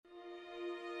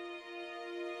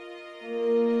I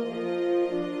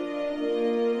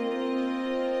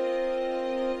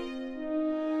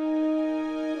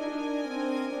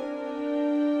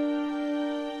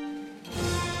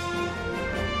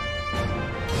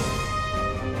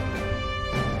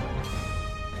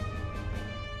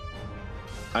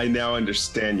now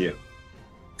understand you.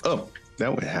 Oh,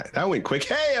 that went quick.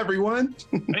 Hey, everyone.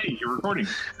 Hey, you're recording.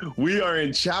 We are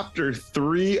in chapter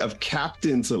 3 of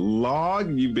Captain's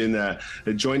Log. You've been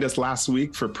joined us last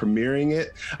week for premiering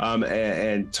it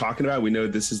and talking about it. We know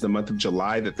this is the month of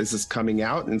July that this is coming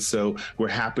out. And so we're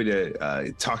happy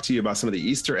to talk to you about some of the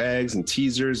Easter eggs and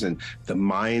teasers and the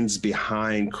minds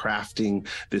behind crafting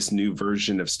this new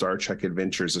version of Star Trek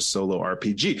Adventures, a solo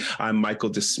RPG. I'm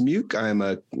Michael Dismuke. I'm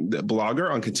a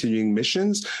blogger on Continuing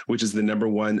Missions, which is the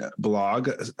 #1 blog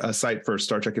site for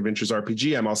Star Trek Adventures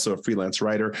RPG. I'm also a freelance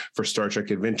writer for Star Trek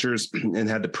Adventures and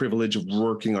had the privilege of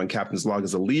working on Captain's Log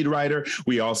as a lead writer.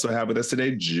 We also have with us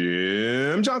today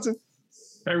Jim Johnson.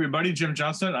 Hey everybody, Jim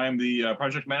Johnson. I'm the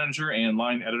project manager and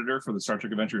line editor for the Star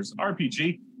Trek Adventures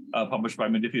RPG, published by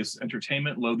Modiphius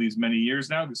Entertainment. Lo, these many years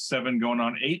now, 7 going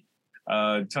on 8.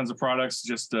 Tons of products,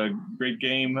 just a great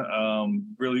game.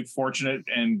 Really fortunate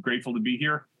and grateful to be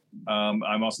here.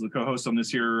 I'm also the co-host on this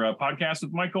here podcast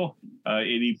with Michael,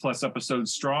 80 plus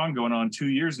episodes strong, going on 2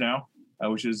 years now,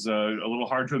 which is a little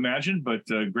hard to imagine, but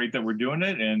great that we're doing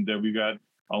it. And we've got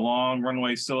a long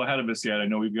runway still ahead of us yet. I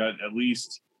know we've got at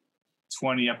least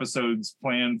 20 episodes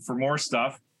planned for more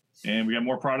stuff, and we got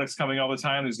more products coming all the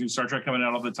time. There's new Star Trek coming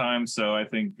out all the time. So I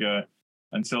think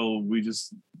until we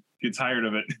just get tired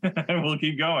of it, we'll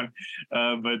keep going.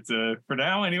 But for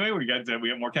now, anyway, we got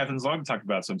more Captain's Log to talk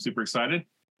about. So I'm super excited.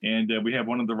 And we have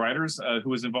one of the writers who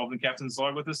was involved in Captain's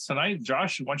Log with us tonight.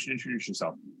 Josh, why don't you introduce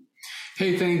yourself?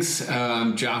 Hey, thanks.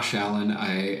 I'm Josh Allen.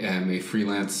 I am a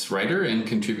freelance writer and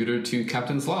contributor to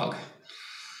Captain's Log.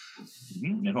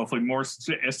 Mm-hmm. And hopefully more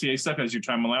STA stuff as your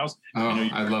time allows. Oh,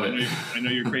 I love it. I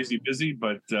know you're crazy busy,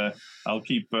 but I'll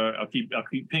keep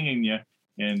pinging you.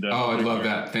 And I'd love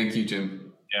that. Thank you,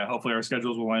 Jim. Yeah, hopefully our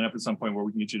schedules will line up at some point where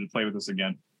we can get you to play with us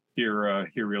again here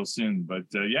real soon. But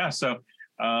so.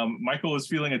 Michael is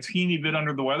feeling a teeny bit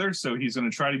under the weather, so he's going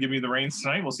to try to give me the reins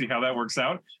tonight. We'll see how that works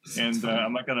out. And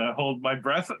I'm not going to hold my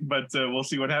breath, but we'll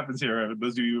see what happens here.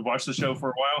 Those of you who've watched the show for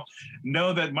a while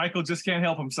know that Michael just can't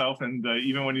help himself. And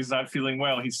even when he's not feeling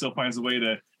well, he still finds a way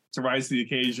to rise to the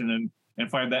occasion and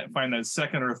find that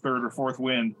second or third or fourth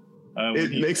win.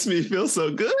 It makes me feel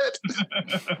so good.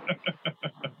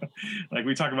 Like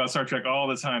we talk about Star Trek all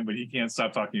the time, but he can't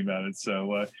stop talking about it. So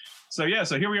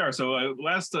here we are. So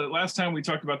last time we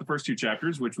talked about the first 2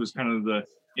 chapters, which was kind of the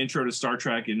intro to Star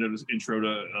Trek, intro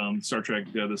to Star Trek,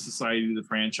 the society, the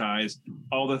franchise,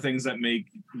 all the things that make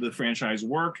the franchise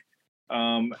work,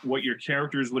 what your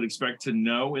characters would expect to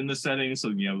know in the setting.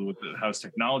 So, how's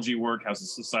technology work? How's the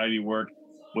society work?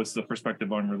 What's the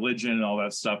perspective on religion and all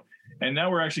that stuff? And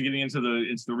now we're actually getting into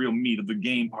the real meat of the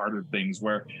game part of things,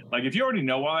 where like if you already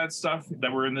know all that stuff that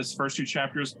were in this first 2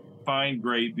 chapters, fine,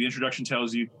 great. The introduction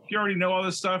tells you if you already know all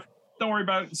this stuff, don't worry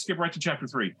about it. Skip right to chapter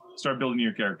 3. Start building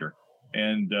your character.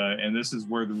 And this is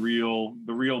where the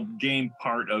real game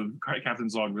part of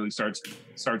Captain's Log really starts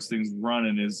things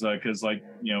running, is because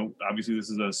obviously this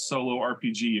is a solo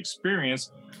RPG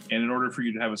experience, and in order for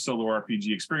you to have a solo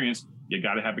RPG experience, you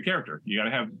got to have a character. You got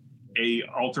to have a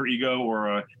alter ego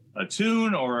or a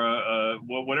tune or a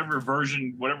whatever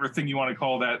version, whatever thing you want to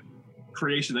call that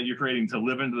creation that you're creating to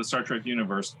live into the Star Trek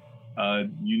universe.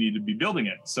 You need to be building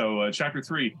it. So chapter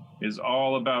 3 is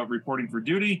all about reporting for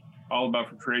duty, all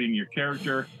about creating your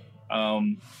character.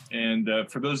 And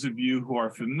for those of you who are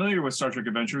familiar with Star Trek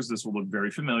Adventures, this will look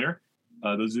very familiar.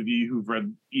 Those of you who've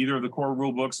read either of the core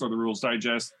rule books or the Rules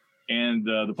Digest and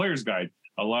the Player's Guide,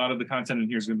 a lot of the content in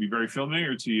here is going to be very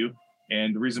familiar to you.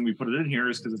 And the reason we put it in here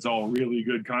is because it's all really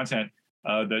good content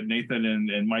that Nathan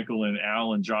and Michael and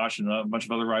Al and Josh and a bunch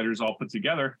of other writers all put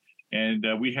together. And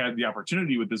we had the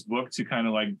opportunity with this book to kind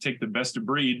of like take the best of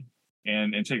breed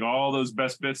and take all those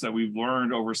best bits that we've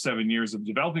learned over 7 years of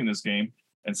developing this game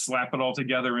and slap it all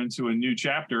together into a new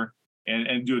chapter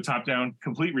and do a top-down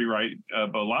complete rewrite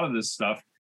of a lot of this stuff.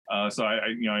 So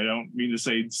I don't mean to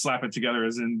say slap it together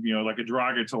as in, like a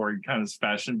derogatory kind of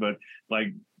fashion, but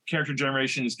like character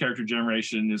generation is character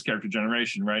generation is character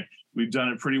generation, right? We've done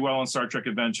it pretty well on Star Trek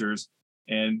Adventures,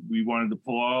 and we wanted to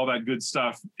pull all that good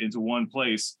stuff into one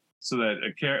place so that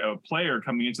a player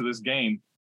coming into this game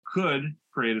could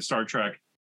create a Star Trek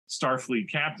Starfleet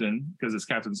captain, because it's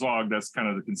Captain's Log. That's kind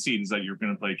of the conceit, is that you're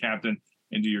going to play captain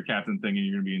and do your captain thing, and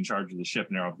you're going to be in charge of the ship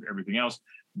and everything else.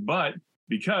 But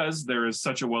because there is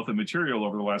such a wealth of material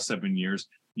over the last 7 years,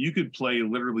 you could play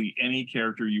literally any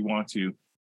character you want to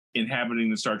inhabiting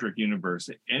the Star Trek universe.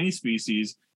 Any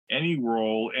species, any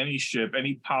role, any ship,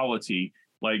 any polity.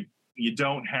 Like, you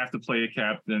don't have to play a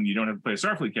captain. You don't have to play a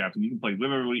Starfleet captain. You can play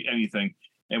literally anything.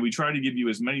 And we try to give you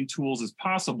as many tools as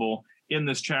possible in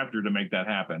this chapter to make that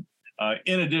happen.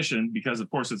 In addition, because of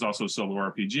course it's also a solo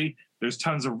RPG, there's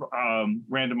tons of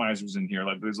randomizers in here.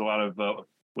 Like, there's a lot of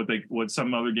what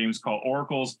some other games call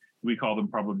oracles. We call them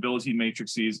probability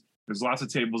matrices. There's lots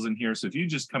of tables in here. So if you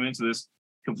just come into this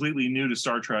completely new to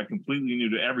Star Trek, completely new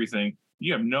to everything,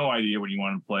 you have no idea what you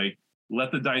want to play,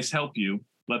 let the dice help you.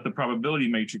 Let the probability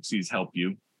matrices help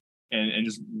you, and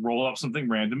just roll up something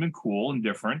random and cool and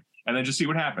different, and then just see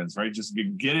what happens, right? Just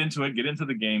get into it, get into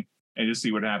the game, and just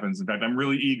see what happens. In fact, I'm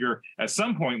really eager at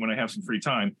some point when I have some free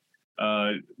time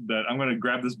that I'm going to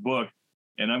grab this book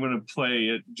and I'm going to play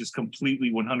it just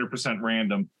completely 100%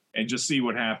 random and just see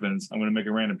what happens. I'm going to make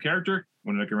a random character,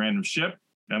 I'm going to make a random ship,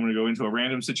 and I'm going to go into a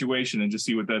random situation and just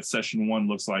see what that session 1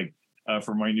 looks like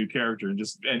for my new character, and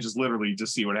just literally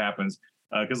just see what happens.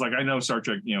 Because like, I know Star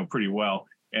Trek, pretty well,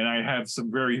 and I have some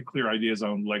very clear ideas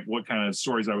on like what kind of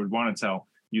stories I would want to tell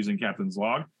using Captain's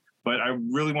Log. But I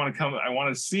really want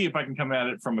to see if I can come at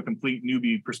it from a complete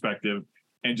newbie perspective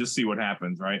and just see what happes,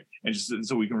 right? And just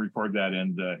so we can record that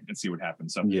and see what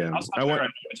happens. So yeah, I'll stop there. I've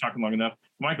been talking long enough.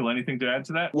 Michael, anything to add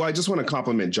to that? Well, I just want to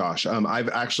compliment Josh.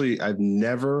 I've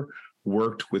never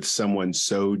worked with someone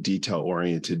so detail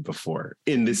oriented before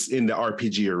in the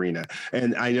RPG arena.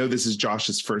 And I know this is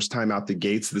Josh's first time out the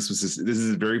gates. This is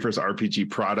his very first RPG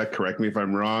product. Correct me if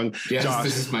I'm wrong. Yes, Josh,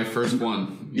 this is my first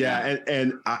one. Yeah.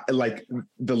 And I, like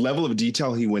the level of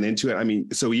detail he went into it. I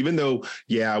mean, so even though,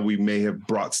 we may have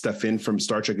brought stuff in from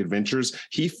Star Trek Adventures,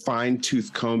 he fine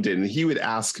tooth combed it. And he would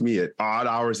ask me at odd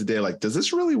hours a day, like, does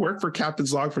this really work for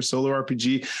Captain's Log for solo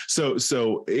RPG?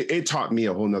 So it taught me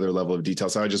a whole nother level of detail.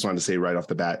 So I just wanted to say right off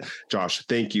the bat, Josh,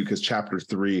 thank you, because chapter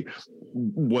 3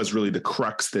 was really the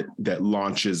crux that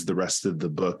launches the rest of the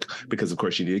book, because of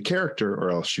course you need a character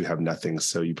or else you have nothing.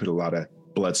 So you put a lot of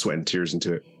blood, sweat, and tears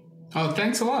into it. Oh,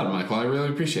 thanks a lot, Michael. I really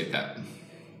appreciate that.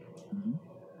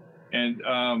 And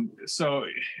so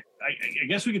I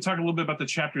guess we could talk a little bit about the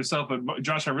chapter itself, but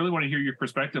Josh, I really want to hear your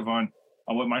perspective on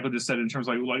what Michael just said in terms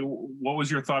of like what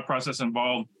was your thought process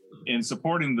involved in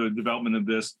supporting the development of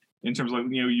this, in terms of like,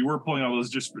 you were pulling all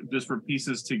those disparate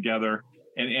pieces together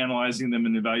and analyzing them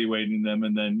and evaluating them,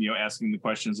 and then asking the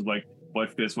questions of like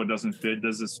what fits, what doesn't fit,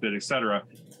 does this fit, etc.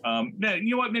 You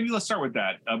know what? Maybe let's start with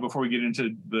that before we get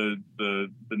into the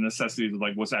necessities of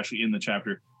like what's actually in the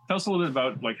chapter. Tell us a little bit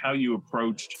about like how you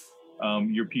approached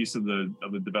your piece of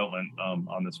the development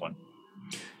on this one.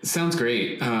 Sounds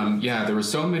great. There were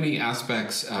so many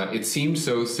aspects. It seemed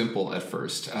so simple at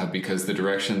first because the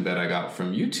direction that I got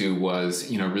from you two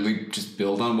was, really just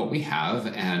build on what we have.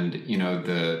 And,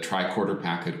 the tricorder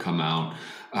pack had come out.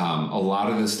 A lot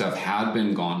of this stuff had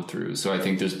been gone through. So I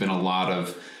think there's been a lot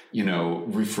of,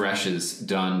 refreshes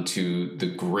done to the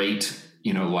great,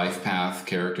 life path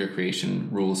character creation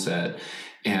rule set.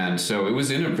 And so it was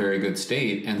in a very good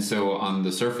state. And so on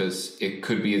the surface, it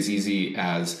could be as easy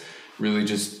as really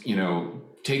just,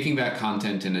 taking that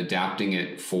content and adapting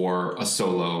it for a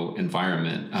solo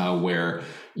environment where,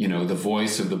 the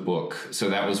voice of the book. So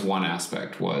that was one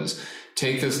aspect, was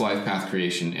take this life path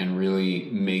creation and really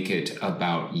make it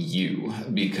about you.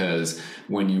 Because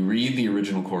when you read the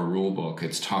original core rule book,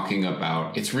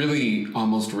 it's really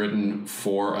almost written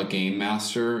for a game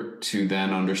master to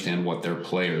then understand what their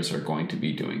players are going to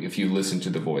be doing if you listen to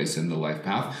the voice in the life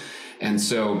path.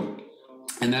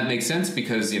 And that makes sense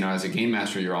because, as a game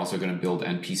master, you're also going to build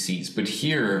NPCs. But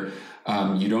here,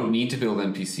 you don't need to build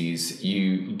NPCs.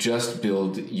 You just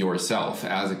build yourself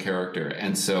as a character.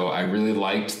 And so I really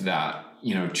liked that,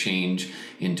 change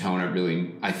in tone. It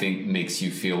really, I think, makes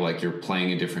you feel like you're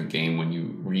playing a different game when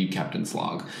you read Captain's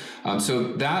Log.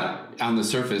 So that on the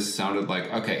surface sounded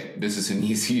like, okay, this is an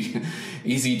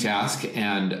easy task.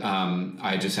 And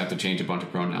I just have to change a bunch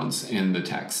of pronouns in the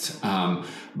text.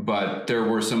 But there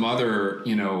were some other,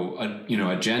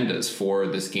 agendas for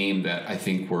this game that I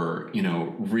think were,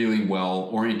 really well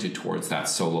oriented towards that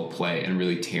solo play and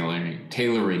really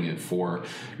tailoring it for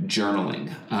journaling.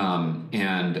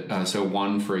 So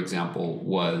one, for example,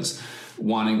 was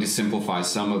wanting to simplify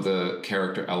some of the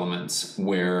character elements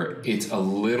where it's a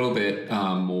little bit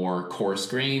more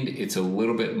coarse-grained, it's a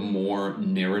little bit more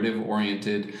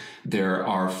narrative-oriented. There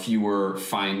are fewer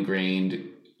fine-grained,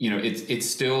 it's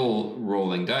still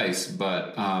rolling dice,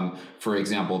 but for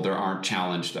example, there aren't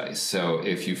challenge dice. So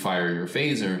if you fire your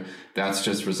phaser, that's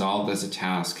just resolved as a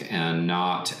task and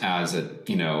not as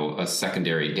a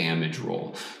secondary damage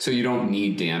roll. So you don't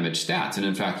need damage stats, and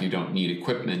in fact, you don't need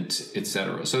equipment,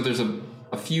 etc. So there's a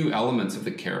a few elements of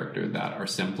the character that are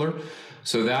simpler.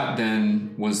 So that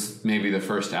then was maybe the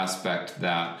first aspect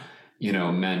that,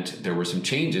 meant there were some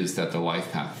changes that the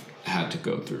life path had to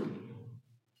go through.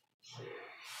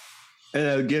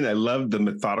 And again, I love the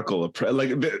methodical approach.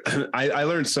 Like, I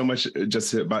learned so much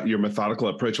just about your methodical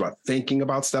approach about thinking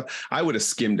about stuff. I would have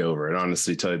skimmed over it,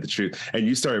 honestly, tell you the truth. And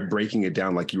you started breaking it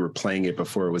down like you were playing it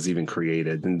before it was even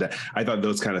created. And I thought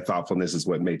those kind of thoughtfulness is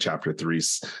what made Chapter 3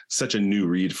 such a new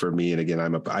read for me. And again,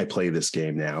 I play this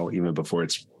game now, even before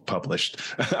it's published.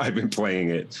 I've been playing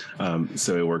it,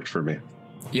 so it worked for me.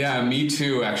 Yeah, me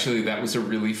too. Actually, that was a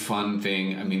really fun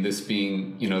thing. I mean, this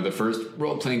being, the first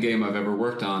role-playing game I've ever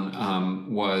worked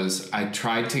on, was I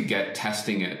tried to get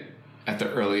testing it at the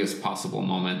earliest possible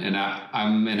moment. And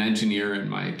I'm an engineer in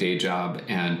my day job,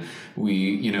 and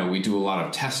we do a lot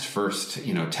of test first,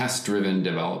 test-driven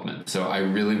development. So I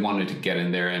really wanted to get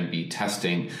in there and be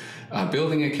testing,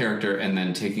 building a character and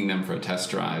then taking them for a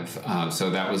test drive. So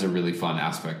that was a really fun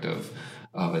aspect of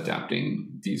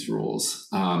adapting these rules.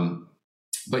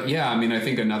 But yeah, I mean, I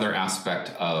think another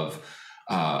aspect of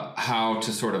how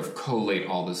to sort of collate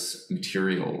all this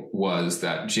material was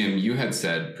that, Jim, you had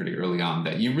said pretty early on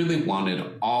that you really wanted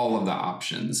all of the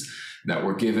options that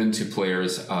were given to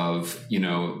players of,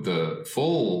 the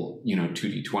full,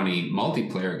 2D20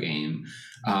 multiplayer game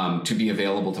to be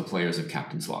available to players of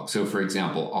Captain's Log. So, for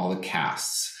example, all the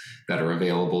casts that are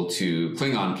available to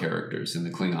Klingon characters in the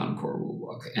Klingon core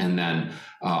rulebook, and then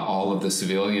all of the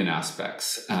civilian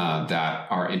aspects that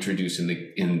are introduced in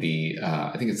the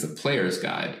I think it's the player's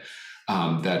guide,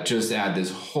 that just add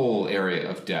this whole area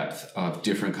of depth of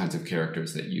different kinds of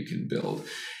characters that you can build.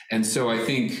 And so I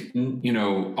think,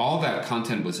 all that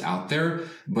content was out there,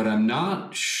 but I'm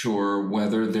not sure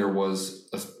whether there was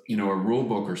a rule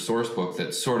book or source book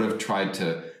that sort of tried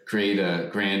to create a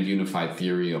grand unified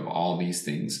theory of all these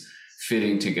things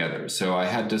fitting together. So I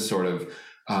had to sort of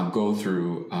go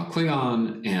through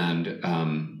Klingon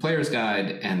and Player's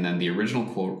Guide and then the original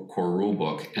core rule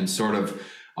book and sort of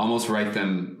almost write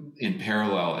them in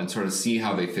parallel and sort of see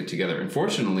how they fit together. And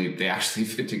fortunately, they actually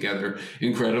fit together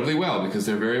incredibly well because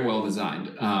they're very well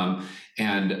designed.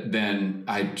 And then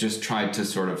I just tried to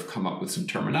sort of come up with some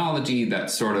terminology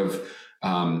that sort of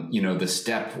the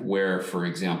step where, for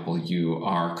example, you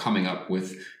are coming up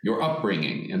with your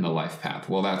upbringing in the life path.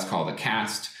 Well, that's called a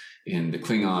cast in the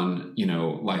Klingon,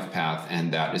 life path,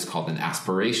 and that is called an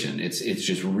aspiration. It's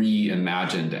just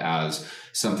reimagined as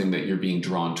something that you're being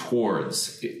drawn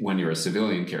towards when you're a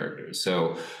civilian character.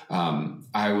 So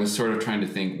I was sort of trying to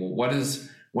think, well, what is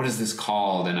this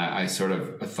called? And I sort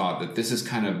of thought that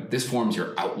this forms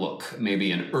your outlook,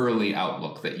 maybe an early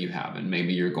outlook that you have. And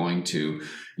maybe you're going to,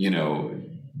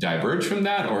 diverge from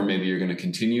that, or maybe you're going to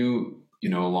continue,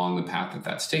 along the path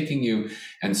that's taking you.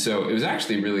 And so it was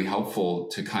actually really helpful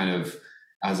to kind of,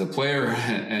 as a player,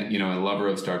 a lover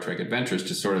of Star Trek Adventures,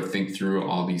 to sort of think through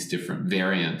all these different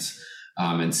variants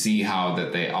and see how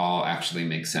that they all actually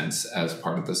make sense as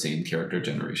part of the same character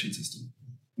generation system.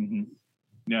 Mm-hmm.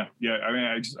 Yeah. I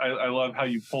mean, I love how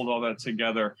you pulled all that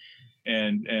together,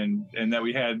 and that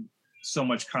we had so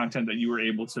much content that you were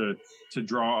able to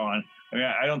draw on. I mean,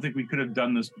 I don't think we could have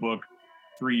done this book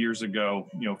 3 years ago,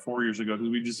 4 years ago, because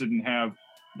we just didn't have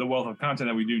the wealth of content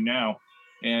that we do now.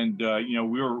 And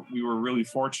we were really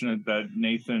fortunate that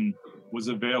Nathan was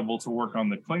available to work on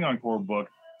the Klingon core book,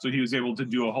 so he was able to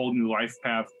do a whole new life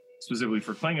path specifically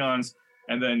for Klingons.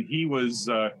 And then he was,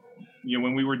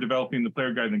 when we were developing the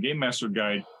player guide and the game master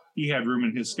guide, he had room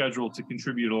in his schedule to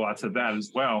contribute a lot to that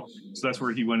as well. So that's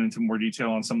where he went into more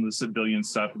detail on some of the civilian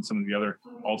stuff and some of the other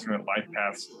alternate life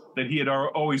paths that he had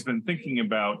always been thinking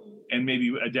about and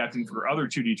maybe adapting for other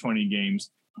 2D20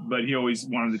 games. But he always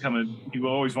wanted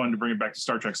to bring it back to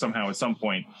Star Trek somehow at some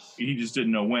point. He just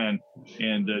didn't know when.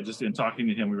 And just in talking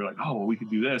to him, we were like, oh, well, we could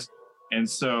do this. And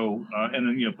so, and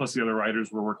then, plus the other writers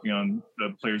were working on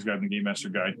the Player's Guide and the Game Master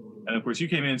Guide. And of course, you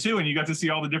came in too, and you got to see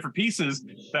all the different pieces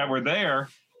that were there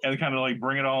and kind of like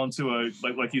bring it all into a,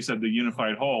 like you said, the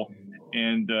unified whole.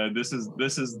 And this is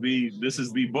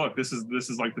the book. This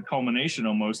is like the culmination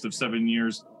almost of 7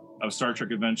 years of Star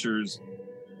Trek Adventures.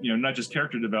 Not just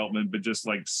character development, but just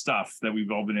like stuff that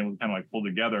we've all been able to kind of like pull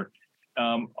together.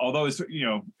 Although it's,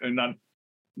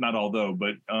 not although,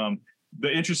 but the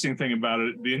interesting thing about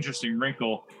it, the interesting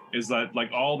wrinkle is that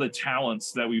like all the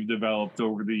talents that we've developed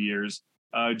over the years,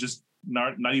 just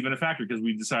not even a factor, because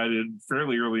we decided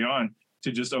fairly early on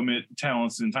to just omit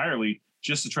talents entirely,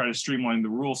 just to try to streamline the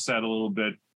rule set a little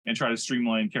bit and try to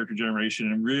streamline character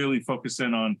generation and really focus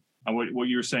in on what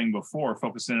you were saying before,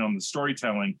 focus in on the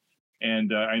storytelling.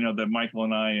 And I know that Michael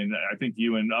and I think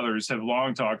you and others have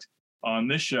long talked on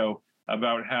this show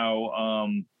about how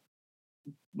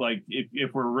like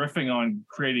if we're riffing on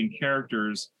creating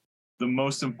characters, the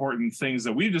most important things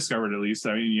that we've discovered, at least,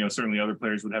 I mean, certainly other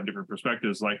players would have different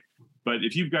perspectives, like, but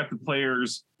if you've got the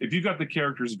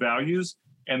characters' values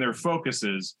and their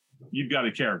focuses, you've got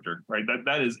a character, right?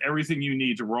 That is everything you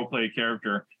need to role play a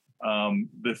character.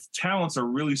 The talents are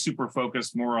really super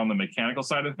focused more on the mechanical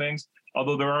side of things,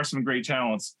 although there are some great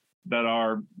talents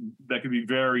that could be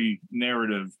very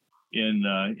narrative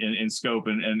in scope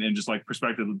and just like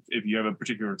perspective. If you have a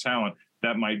particular talent,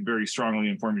 that might very strongly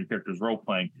inform your character's role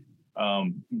playing.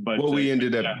 But what we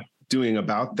ended up doing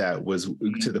about that was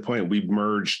to the point we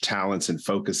merged talents and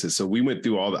focuses. So we went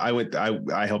through all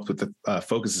I helped with the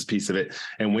focuses piece of it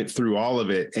and went through all of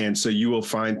it. And so you will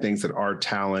find things that are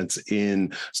talents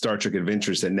in Star Trek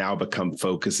Adventures that now become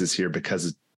focuses here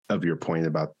because of your point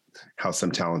about how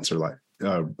some talents are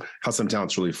how some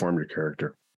talents really form your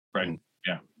character. Right.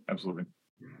 Yeah, absolutely.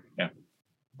 Yeah.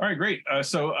 All right, great.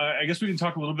 So I guess we can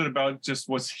talk a little bit about just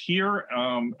what's here.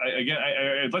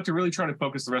 I'd like to really try to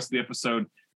focus the rest of the episode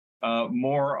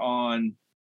more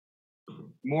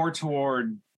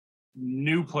toward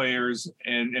new players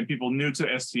and people new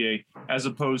to STA, as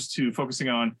opposed to focusing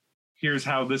on here's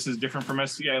how this is different from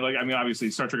STA. Like, I mean, obviously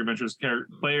Star Trek Adventures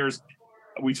players,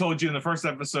 we told you in the first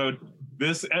episode,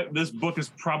 this book is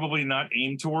probably not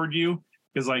aimed toward you,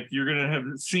 because like you're going to have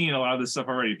seen a lot of this stuff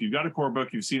already. If you've got a core book,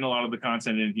 you've seen a lot of the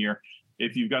content in here.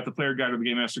 If you've got the player guide or the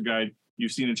game master guide,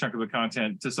 you've seen a chunk of the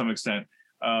content to some extent.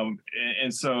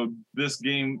 And so this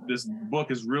book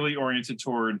is really oriented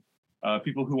toward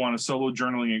people who want a solo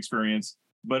journaling experience,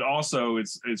 but also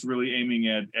it's really aiming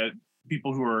at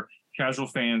people who are casual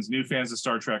fans, new fans of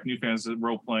Star Trek, new fans of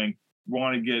role playing,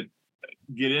 want to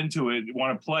get into it,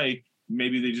 want to play.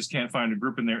 Maybe they just can't find a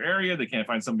group in their area. They can't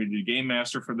find somebody to game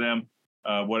master for them,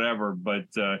 whatever. But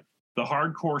the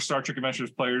hardcore Star Trek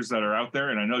Adventures players that are out there,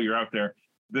 and I know you're out there,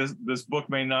 this book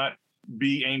may not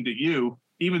be aimed at you,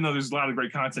 even though there's a lot of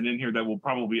great content in here that will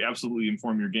probably absolutely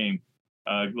inform your game.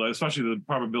 Especially the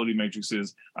probability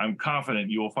matrices. I'm confident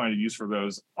you will find a use for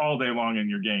those all day long in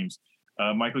your games.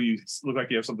 Michael, you look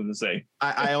like you have something to say.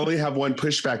 I only have one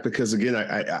pushback because again,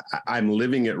 I'm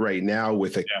living it right now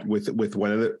with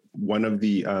one of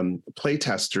the play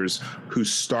testers who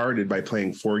started by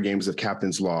playing 4 games of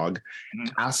Captain's Log,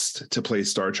 asked to play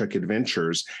Star Trek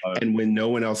Adventures, and when no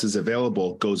one else is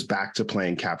available, goes back to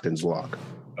playing Captain's Log.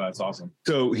 That's awesome.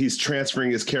 So he's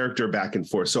transferring his character back and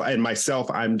forth. So, and myself,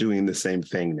 I'm doing the same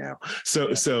thing now. So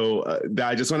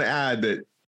I just want to add that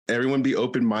everyone be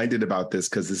open-minded about this,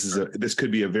 because this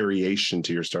could be a variation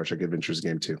to your Star Trek Adventures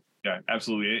game too. Yeah,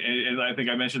 absolutely. And I think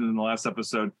I mentioned in the last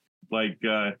episode, like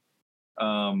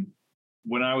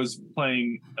when I was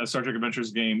playing a Star Trek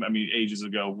Adventures game, I mean, ages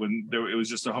ago, when it was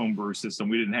just a homebrew system,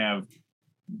 we didn't have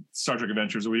Star Trek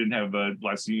Adventures, or we didn't have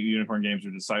Last Unicorn Games or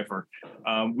Decipher.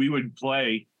 We would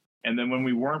play, and then when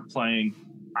we weren't playing,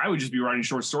 I would just be writing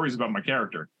short stories about my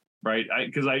character, right?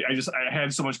 Because I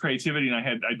had so much creativity, and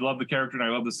I loved the character, and I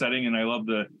loved the setting, and I loved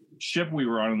the ship we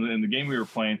were on in the game we were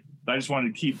playing. I just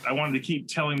wanted to keep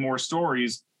telling more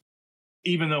stories,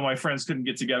 even though my friends couldn't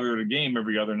get together at a game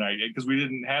every other night, because we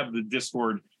didn't have the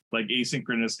Discord like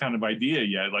asynchronous kind of idea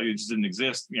yet. Like, it just didn't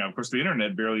exist. Of course, the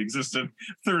internet barely existed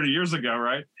 30 years ago,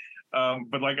 right?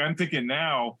 But like, I'm thinking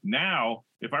now,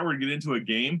 if I were to get into a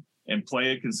game and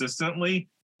play it consistently,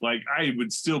 like, I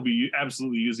would still be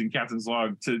absolutely using Captain's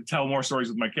Log to tell more stories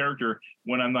with my character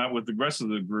when I'm not with the rest of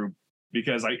the group,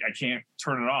 because I can't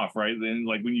turn it off, right? Then,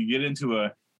 like, when you get into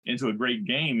a great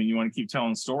game and you want to keep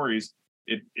telling stories,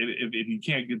 if you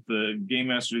can't get the game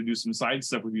master to do some side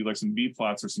stuff with you, like some B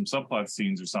plots or some subplot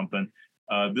scenes or something,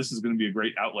 this is going to be a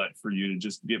great outlet for you to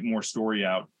just get more story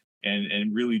out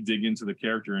and really dig into the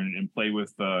character and play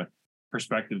with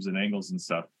perspectives and angles and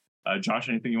stuff. Josh,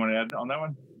 anything you want to add on that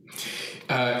one?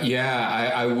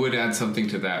 I would add something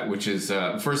to that, which is,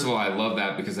 first of all, I love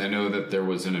that because I know that there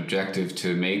was an objective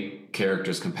to make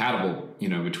characters compatible,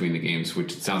 between the games,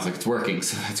 which it sounds like it's working.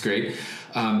 So that's great.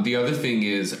 The other thing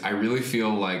is I really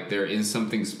feel like there is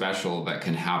something special that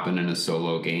can happen in a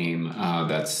solo game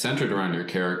that's centered around your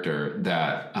character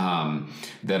that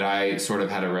I sort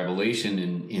of had a revelation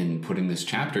in putting this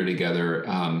chapter together,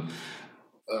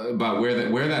 about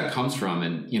where that comes from.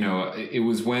 And it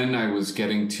was when I was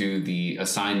getting to the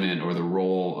assignment or the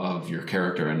role of your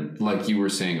character, and like you were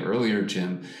saying earlier,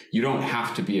 Jim, you don't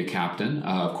have to be a captain.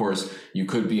 Of course, you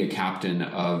could be a captain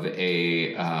of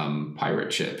a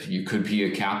pirate ship. You could be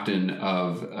a captain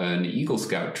of an Eagle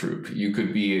Scout troop. You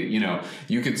could be,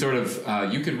 you could sort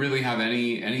of you could really have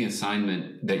any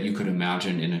assignment that you could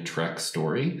imagine in a Trek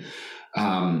story,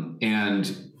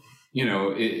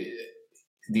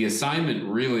 the assignment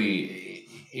really,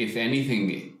 if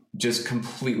anything, just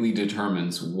completely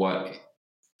determines what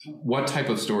type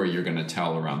of story you're going to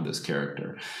tell around this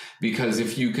character. Because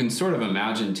if you can sort of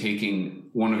imagine taking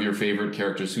one of your favorite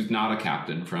characters who's not a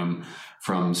captain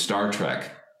from Star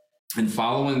Trek and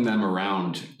following them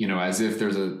around, as if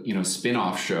there's a,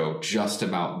 spin-off show just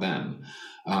about them,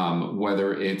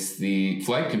 whether it's the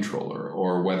flight controller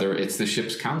or whether it's the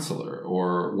ship's counselor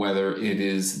or whether it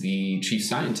is the chief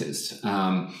scientist,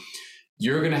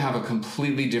 you're going to have a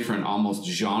completely different, almost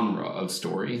genre of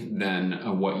story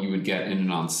than what you would get in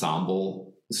an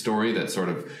ensemble story that sort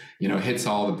of, hits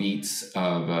all the beats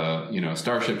of a,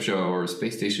 Starship show or a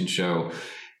space station show.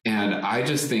 And I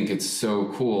just think it's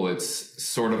so cool. It's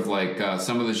sort of like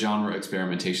some of the genre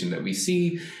experimentation that we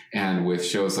see, and with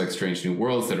shows like Strange New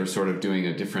Worlds that are sort of doing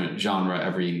a different genre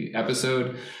every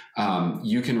episode.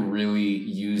 You can really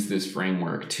use this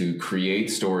framework to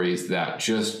create stories that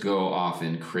just go off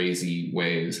in crazy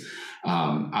ways.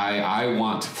 I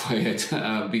want to play it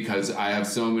because I have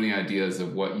so many ideas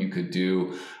of what you could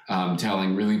do,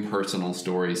 telling really personal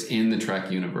stories in the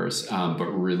Trek universe, but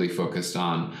really focused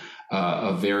on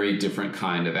a very different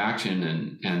kind of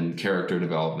action and character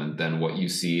development than what you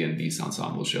see in these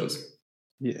ensemble shows.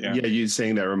 Yeah, you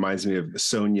saying that reminds me of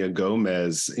Sonia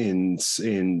Gomez in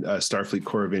Starfleet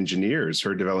Corps of Engineers.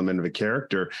 Her development of a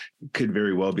character could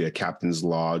very well be a captain's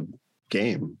log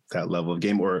game, that level of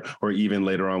game, or even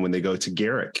later on when they go to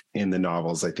Garak in the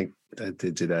novels. I think that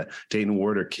they did a Dayton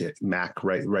Warder kit, Mac,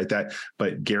 right that.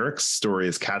 But Garak's story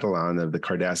as Catalan of the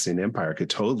Cardassian Empire could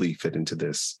totally fit into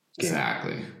this game.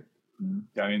 Exactly.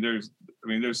 I mean,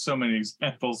 there's so many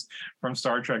examples from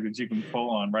Star Trek that you can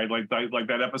pull on, right? Like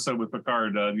that episode with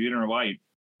Picard, the Inner Light,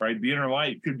 right? The Inner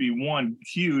Light could be one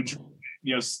huge,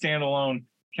 standalone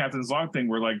Captain's Log thing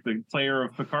where like the player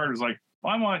of Picard is like,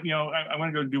 well, I want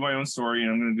to go do my own story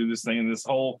and I'm going to do this thing, and this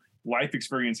whole life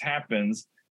experience happens,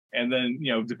 and then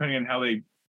depending on how they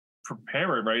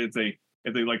prepare it, right? If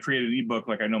they like create an ebook,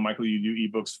 like I know Michael, you do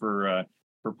ebooks for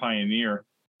Pioneer.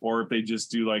 Or if they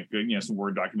just do like some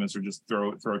Word documents, or just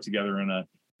throw it together in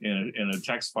a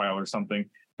text file or something,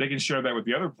 they can share that with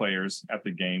the other players at the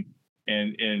game.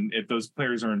 And if those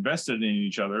players are invested in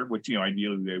each other, which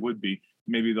ideally they would be,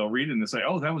 maybe they'll read it and they say,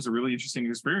 "Oh, that was a really interesting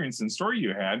experience and story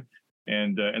you had,"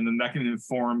 and then that can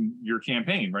inform your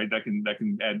campaign, right? That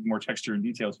can add more texture and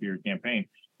details for your campaign.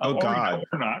 God,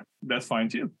 or not, that's fine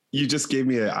too. You just gave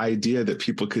me an idea that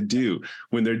people could do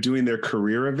when they're doing their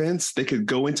career events. They could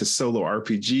go into solo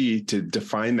RPG to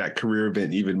define that career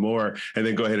event even more, and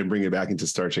then go ahead and bring it back into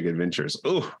Star Trek Adventures.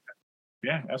 Oh,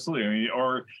 yeah, absolutely. I mean,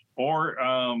 or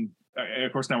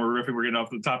of course, now we're getting off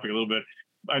the topic a little bit.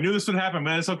 I knew this would happen,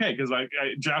 but it's okay because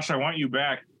Josh, I want you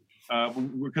back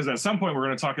because at some point we're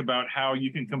going to talk about how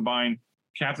you can combine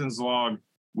Captain's Log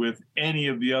with any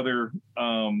of the other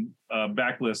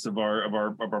backlist of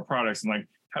our products, and like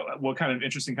what kind of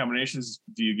interesting combinations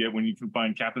do you get when you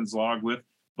combine Captain's Log with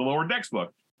the Lower Decks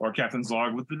book or Captain's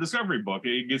Log with the Discovery book?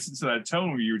 It gets into that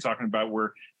tone where you were talking about,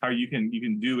 where how you can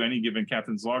do any given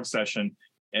Captain's Log session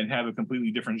and have a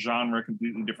completely different genre,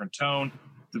 completely different tone,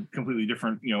 completely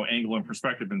different angle and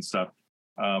perspective and stuff.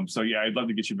 So yeah, I'd love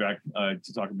to get you back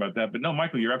to talk about that. But no,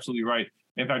 Michael, you're absolutely right.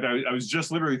 In fact, I was just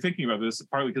literally thinking about this,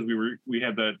 partly because we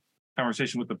had that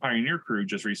conversation with the Pioneer crew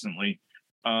just recently.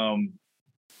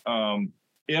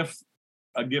 If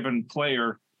a given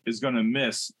player is going to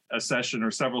miss a session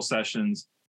or several sessions,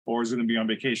 or is going to be on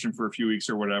vacation for a few weeks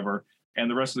or whatever, and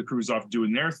the rest of the crew's off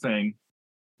doing their thing,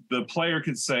 the player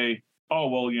could say, "Oh,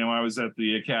 well, I was at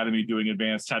the academy doing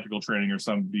advanced tactical training," or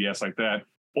some BS like that.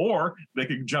 Or they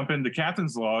could jump into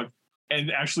Captain's Log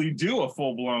and actually do a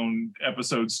full-blown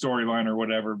episode storyline or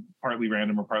whatever, partly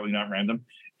random or partly not random,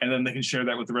 and then they can share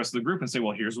that with the rest of the group and say,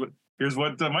 "Well, here's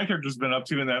what my character's been up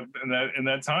to in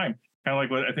that time." Kind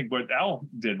of like what Al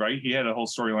did, right? He had a whole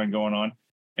storyline going on,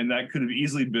 and that could have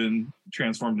easily been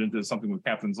transformed into something with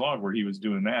Captain's Log, where he was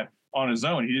doing that on his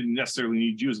own. He didn't necessarily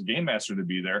need you as a game master to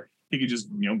be there. He could just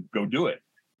go do it,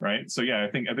 right? So yeah, I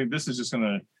think this is just going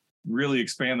to really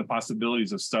expand the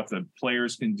possibilities of stuff that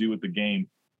players can do with the game,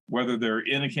 whether they're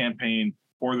in a campaign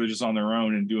or they're just on their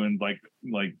own and doing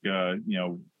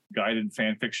guided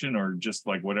fan fiction or just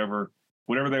like whatever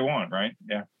they want, right?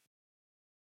 Yeah.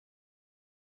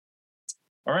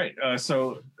 All right.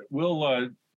 So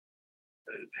we'll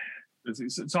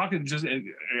talking just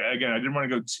again. I didn't want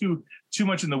to go too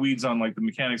much in the weeds on like the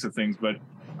mechanics of things, but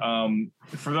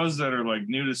for those that are like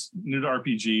new to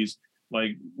RPGs,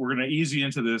 like we're going to ease you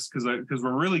into this because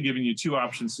we're really giving you two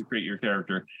options to create your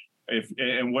character.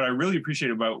 And what I really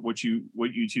appreciate about what you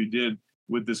two did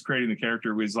with this creating the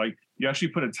character was like you actually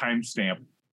put a timestamp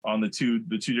on the two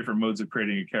different modes of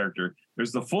creating a character.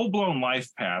 There's the full blown life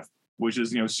path which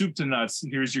is, you know, soup to nuts.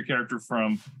 Here's your character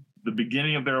from the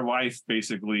beginning of their life,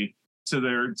 basically, to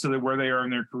where they are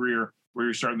in their career, where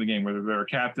you're starting the game, whether they're a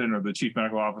captain or the chief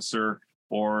medical officer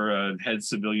or a head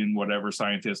civilian, whatever,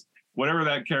 scientist, whatever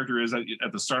that character is at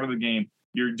the start of the game.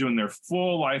 You're doing their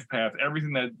full life path,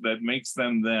 everything that makes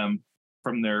them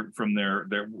from their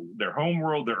home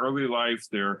world, their early life,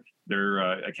 their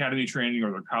academy training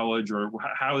or their college, or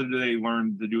how do they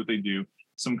learn to do what they do,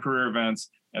 some career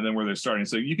events, and then where they're starting.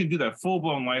 So you can do that full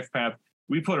blown life path.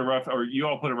 You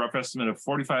all put a rough estimate of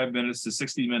 45 minutes to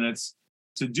 60 minutes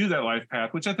to do that life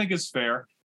path, which I think is fair.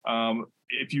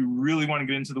 If you really want to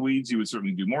get into the weeds, you would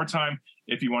certainly do more time.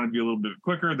 If you want to be a little bit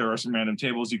quicker, there are some random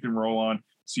tables you can roll on,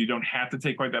 so you don't have to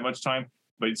take quite that much time.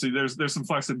 But so there's some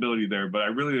flexibility there. But I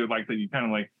really like that you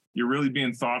kind of you're really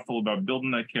being thoughtful about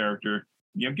building that character.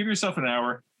 You know, give yourself an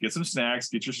hour, get some snacks,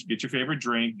 get your favorite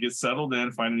drink, get settled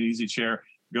in, find an easy chair,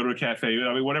 go to a cafe.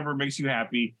 I mean, whatever makes you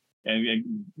happy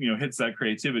and you know, hits that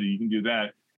creativity, you can do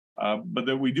that. But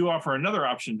then we do offer another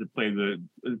option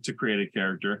to create a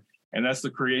character, and that's the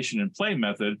creation and play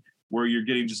method, where you're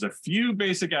getting just a few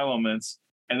basic elements,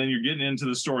 and then you're getting into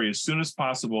the story as soon as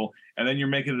possible, and then you're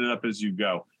making it up as you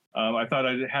go. I thought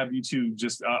I'd have you two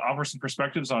just offer some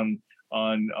perspectives on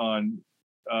not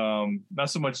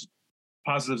so much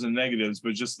positives and negatives,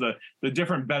 but just the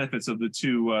different benefits of the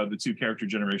two character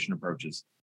generation approaches.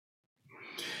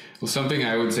 Well, something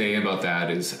I would say about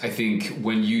that is I think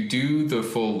when you do the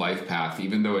full life path,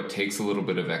 even though it takes a little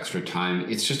bit of extra time,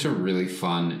 it's just a really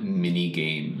fun mini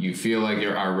game. You feel like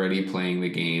you're already playing the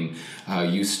game.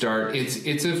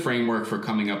 It's a framework for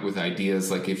coming up with ideas.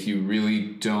 Like if you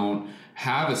really don't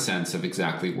have a sense of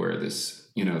exactly where this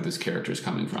character is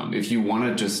coming from, if you want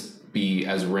to just be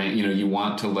you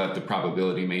want to let the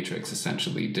probability matrix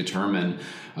essentially determine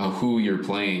who you're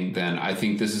playing, then I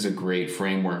think this is a great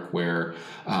framework where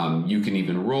you can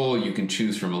even roll, you can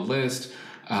choose from a list.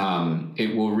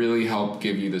 It will really help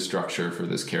give you the structure for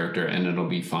this character, and it'll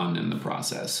be fun in the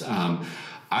process.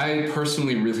 I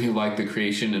personally really like the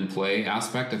creation and play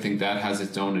aspect. I think that has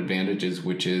its own advantages,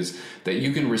 which is that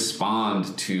you can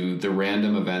respond to the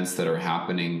random events that are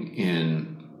happening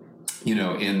in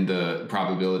the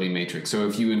probability matrix. So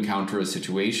if you encounter a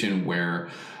situation where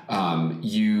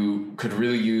you could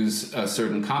really use a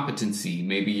certain competency,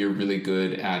 maybe you're really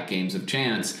good at games of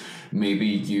chance, maybe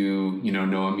you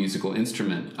know a musical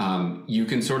instrument, you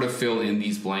can sort of fill in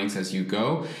these blanks as you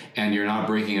go, and you're not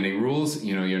breaking any rules.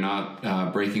 You're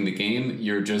not breaking the game.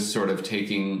 You're just sort of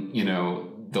taking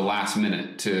the last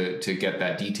minute to get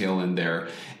that detail in there,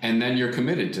 and then you're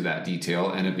committed to that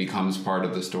detail, and it becomes part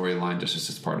of the storyline, just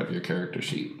as part of your character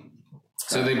sheet.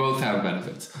 So they both have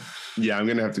benefits. Yeah, I'm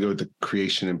going to have to go with the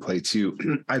creation and play too.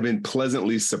 I've been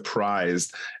pleasantly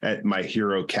surprised at my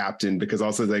hero captain, because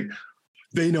also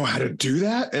they know how to do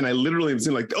that. And I literally am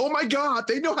saying like, oh my God,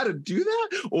 they know how to do that?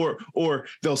 Or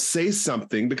they'll say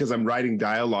something because I'm writing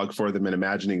dialogue for them and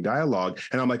imagining dialogue.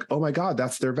 And I'm like, oh my God,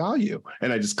 that's their value.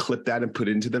 And I just clip that and put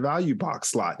it into the value box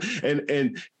slot.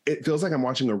 And it feels like I'm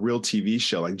watching a real TV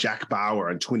show like Jack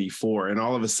Bauer on 24. And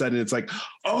all of a sudden it's like,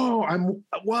 oh,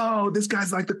 whoa, this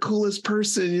guy's like the coolest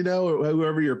person, or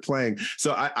whoever you're playing.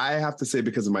 So I have to say,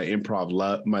 because of my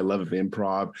my love of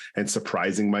improv and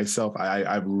surprising myself,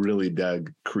 I've really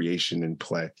dug creation and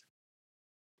play.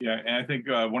 Yeah. And I think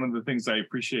one of the things I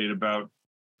appreciate about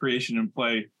creation and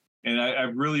play, and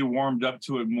I've really warmed up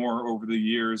to it more over the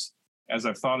years as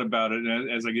I've thought about it,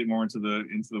 and as I get more into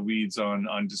the weeds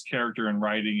on just character and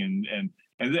writing, and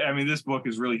I mean, this book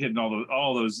is really hitting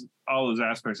all those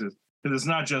aspects, because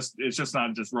it's just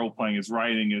not just role playing, it's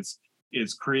writing,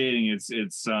 it's creating, it's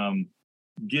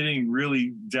getting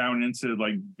really down into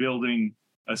like building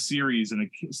a series and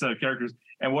a set of characters.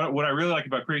 And what I really like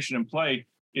about creation and play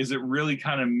is it really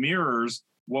kind of mirrors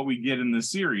what we get in the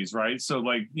series, right? So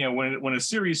like, when a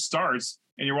series starts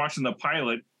and you're watching the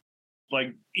pilot,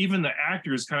 like even the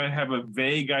actors kind of have a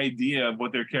vague idea of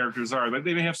what their characters are. Like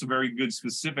they may have some very good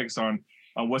specifics on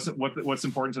what's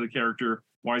important to the character,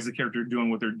 why is the character doing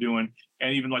what they're doing,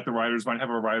 and even like the writers might have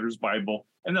a writer's Bible,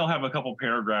 and they'll have a couple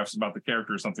paragraphs about the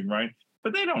character or something, right?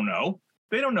 But they don't know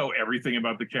everything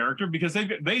about the character, because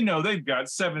they know they've got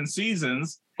 7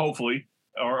 seasons, hopefully,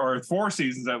 or 4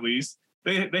 seasons at least.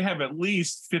 They have at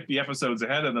least 50 episodes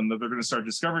ahead of them that they're going to start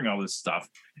discovering all this stuff,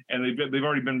 and they've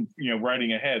already been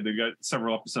writing ahead. They've got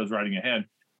several episodes writing ahead,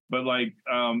 but like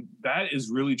that is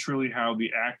really truly how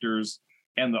the actors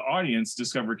and the audience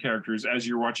discover characters as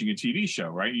you're watching a TV show,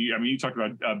 right? You talked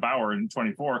about Bauer in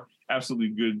 24, absolutely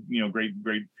good, great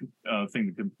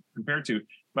thing to compare to.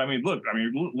 But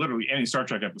literally any Star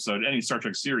Trek episode, any Star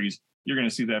Trek series, you're going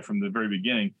to see that from the very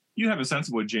beginning. You have a sense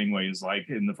of what Janeway is like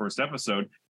in the first episode.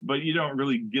 but you don't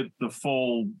really get the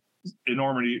full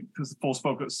enormity, full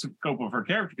scope of her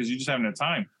character because you just haven't had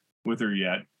time with her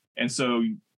yet. And so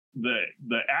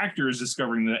the actor is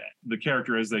discovering the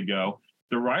character as they go.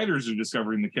 The writers are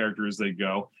discovering the character as they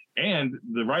go, and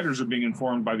the writers are being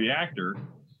informed by the actor,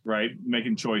 right,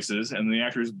 making choices, and the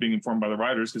actor is being informed by the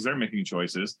writers because they're making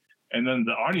choices. And then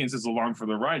the audience is along for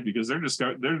the ride because they're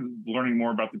learning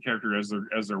more about the character as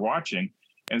they're watching.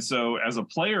 And so as a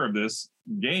player of this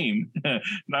game,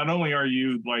 not only are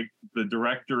you like the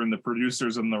director and the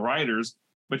producers and the writers,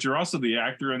 but you're also the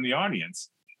actor and the audience,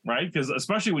 right? Because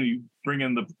especially when you bring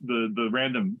in the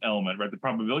random element, right, the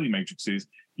probability matrices,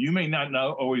 you may not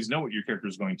always know what your character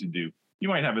is going to do. You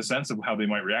might have a sense of how they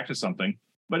might react to something,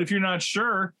 but if you're not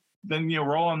sure, then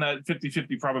roll on that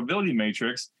 50-50 probability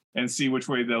matrix and see which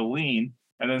way they'll lean,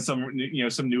 and then some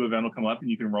new event will come up,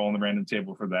 and you can roll on the random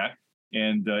table for that,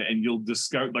 and you'll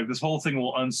discover, like, this whole thing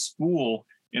will unspool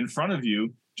in front of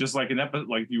you, just like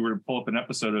like you were to pull up an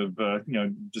episode of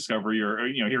Discovery, or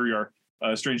here we are.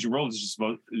 Strange New Worlds is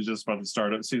just about to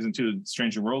start. Season 2 of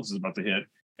Strange New Worlds is about to hit,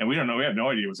 and we have no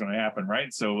idea what's going to happen,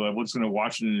 right? So we're just going to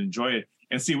watch it and enjoy it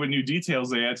and see what new details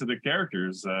they add to the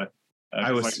characters. Go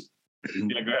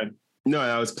ahead. No,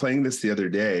 I was playing this the other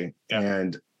day,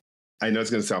 and I know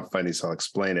it's going to sound funny, so I'll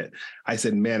explain it. I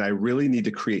said, man, I really need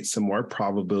to create some more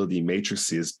probability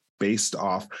matrices based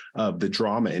off of the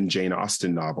drama in Jane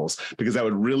Austen novels, because that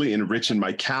would really enrich in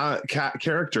my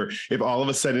character. If all of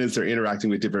a sudden, as they're interacting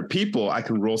with different people, I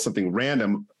can roll something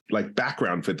random, like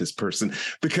background for this person,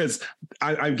 because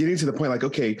I'm getting to the point, like,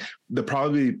 okay, the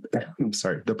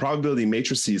probability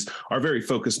matrices are very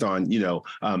focused on,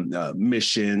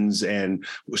 missions and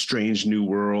strange new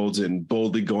worlds and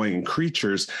boldly going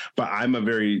creatures. But I'm a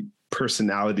very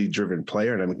personality driven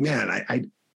player. And I'm like, man,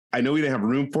 I know we didn't have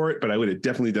room for it, but I would have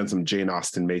definitely done some Jane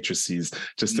Austen matrices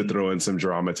just to throw in some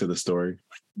drama to the story.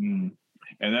 And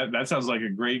that sounds like a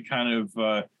great kind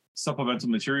of supplemental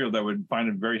material that would find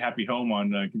a very happy home on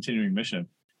Continuing Mission,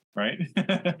 right?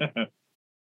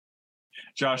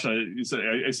 Josh,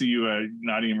 I see you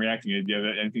nodding and reacting. Do you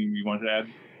have anything you want to add?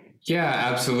 Yeah,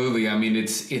 absolutely. I mean,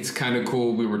 it's kind of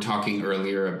cool. We were talking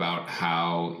earlier about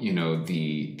how,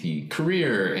 the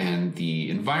career and the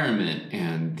environment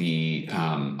and the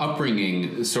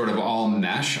upbringing sort of all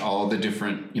mesh, all the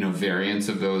different, variants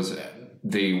of those.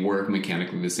 They work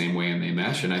mechanically the same way and they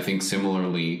mesh. And I think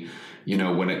similarly,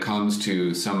 when it comes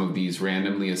to some of these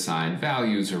randomly assigned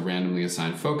values or randomly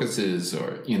assigned focuses,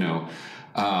 or,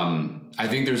 I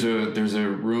think there's a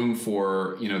room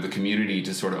for, the community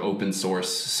to sort of open source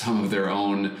some of their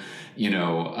own,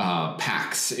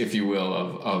 packs, if you will,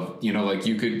 of like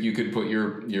you could put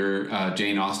your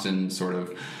Jane Austen sort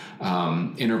of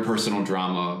interpersonal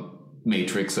drama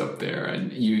matrix up there,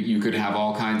 and you could have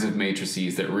all kinds of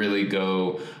matrices that really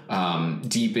go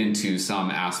deep into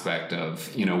some aspect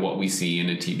of what we see in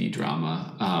a TV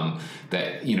drama,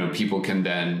 that people can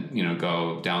then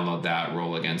go download that,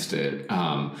 roll against it.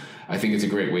 I think it's a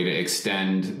great way to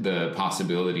extend the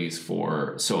possibilities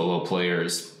for solo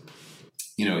players,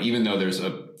 even though there's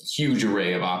a huge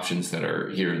array of options that are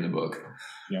here in the book.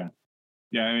 Yeah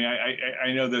I mean,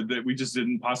 I know that we just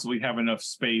didn't possibly have enough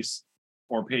space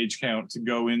or page count to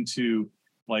go into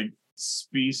like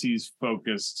species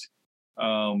focused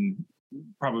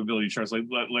probability charts, like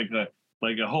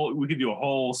a whole. We could do a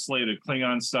whole slate of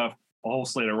Klingon stuff, a whole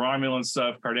slate of Romulan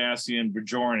stuff, Cardassian,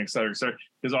 Bajoran, et cetera,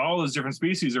 because all those different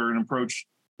species are going to approach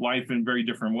life in very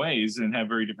different ways and have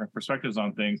very different perspectives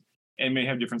on things, and may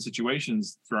have different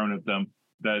situations thrown at them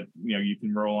that you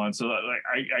can roll on. So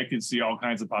I could see all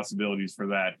kinds of possibilities for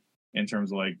that, in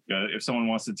terms of like if someone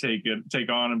wants to take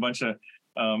on a bunch of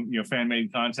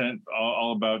fan-made content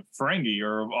all about Ferengi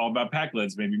or all about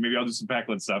Pakleds. Maybe I'll do some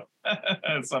Pakled stuff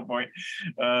at some point.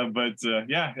 But I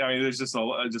mean, there's just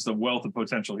a wealth of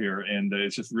potential here, and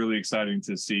it's just really exciting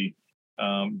to see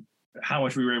how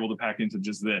much we were able to pack into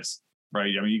just this.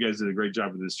 Right? I mean, you guys did a great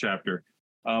job with this chapter.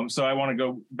 So I want to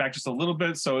go back just a little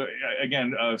bit. So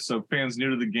again, so fans new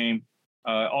to the game,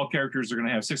 all characters are going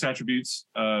to have 6 attributes,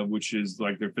 which is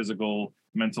like their physical,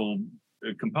 mental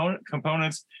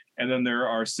components. And then there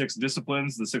are 6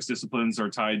 disciplines. The 6 disciplines are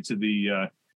tied to the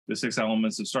 6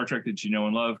 elements of Star Trek that you know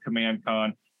and love: command,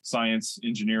 con, science,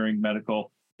 engineering,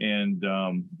 medical, and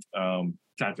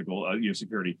tactical,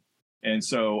 security. And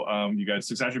so you got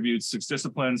 6 attributes, 6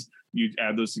 disciplines. You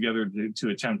add those together to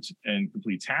attempt and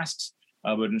complete tasks.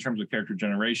 But in terms of character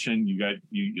generation,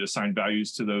 you assign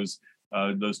values to those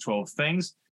 12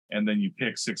 things, and then you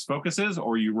pick 6 focuses,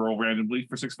 or you roll randomly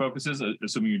for 6 focuses,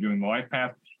 assuming you're doing the life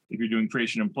path. If you're doing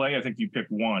creation and play, I think you pick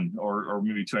 1 or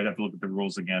maybe 2. I'd have to look at the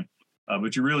rules again.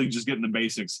 But you're really just getting the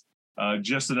basics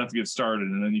just enough to get started,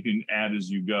 and then you can add as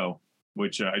you go.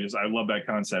 Which I love that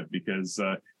concept because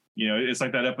it's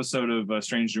like that episode of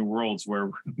Strange New Worlds where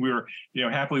we were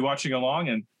happily watching along,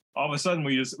 and all of a sudden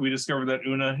we discovered that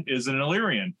Una is an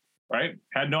Illyrian. Right?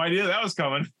 Had no idea that was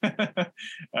coming.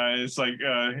 It's like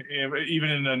even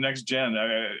in the next gen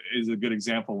is a good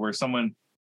example where someone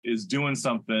is doing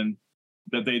something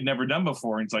that they'd never done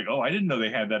before. And it's like, oh, I didn't know they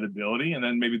had that ability. And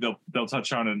then maybe they'll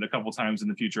touch on it a couple times in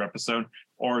the future episode,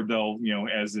 or they'll,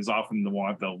 as is often the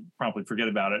want, they'll promptly forget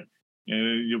about it.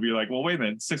 And you'll be like, well, wait a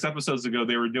minute, 6 episodes ago,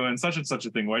 they were doing such and such a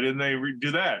thing. Why didn't they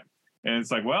do that? And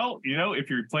it's like, well, if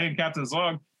you're playing Captain's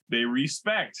Log, they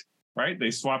respect, right?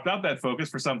 They swapped out that focus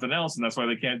for something else, and that's why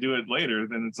they can't do it later.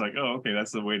 Then it's like, oh, okay,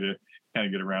 that's the way to kind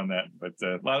of get around that. But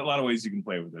a lot of ways you can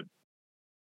play with it.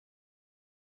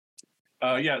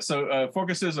 So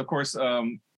focuses, of course,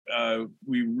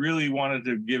 we really wanted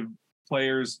to give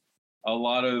players a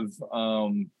lot of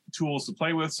tools to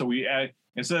play with. So we add,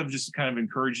 instead of just kind of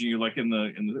encouraging you, like in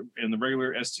the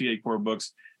regular STA core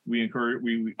books, we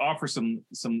offer some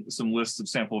lists of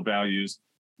sample values,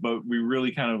 but we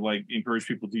really kind of like encourage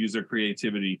people to use their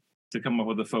creativity to come up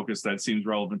with a focus that seems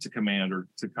relevant to command or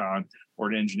to con or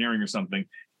to engineering or something.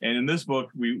 And in this book,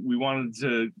 we wanted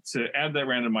to add that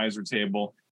randomizer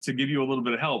table to give you a little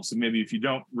bit of help. So maybe if you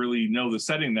don't really know the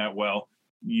setting that well,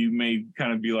 you may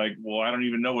kind of be like, well, I don't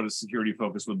even know what a security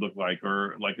focus would look like,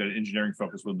 or like an engineering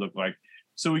focus would look like.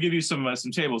 So we give you some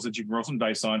tables that you can roll some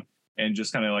dice on and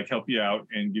just kind of like help you out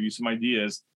and give you some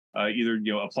ideas. Either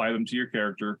apply them to your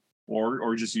character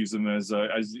or just use them as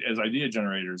idea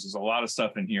generators. There's a lot of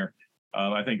stuff in here.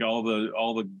 I think all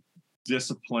the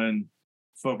discipline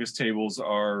focus tables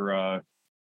are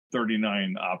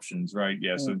 39 options, right?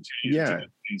 Yeah. So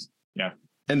yeah.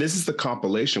 And this is the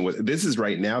compilation. This is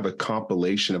right now the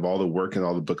compilation of all the work and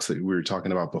all the books that we were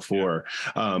talking about before.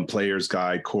 Player's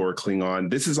Guide, Core, Klingon.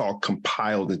 This is all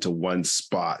compiled into one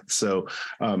spot. So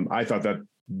I thought that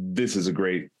this is a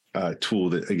great tool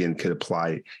that again could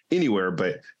apply anywhere.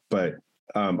 But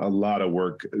a lot of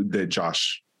work that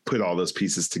Josh put all those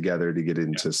pieces together to get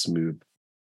into smooth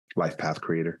life path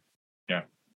creator.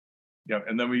 Yeah,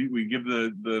 and then we give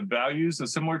the values a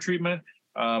similar treatment.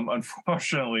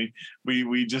 Unfortunately,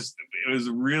 it was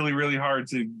really, really hard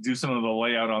to do some of the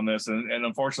layout on this. And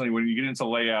unfortunately, when you get into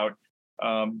layout,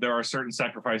 there are certain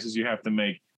sacrifices you have to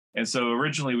make. And so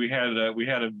originally we had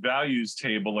a values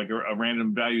table, like a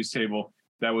random values table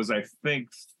that was, I think,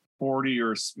 40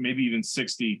 or maybe even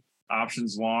 60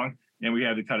 options long, and we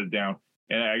had to cut it down.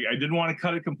 And I didn't want to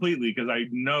cut it completely because I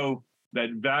know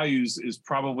that values is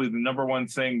probably the number one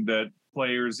thing that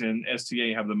players in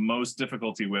STA have the most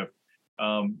difficulty with.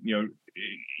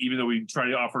 Even though we try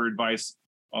to offer advice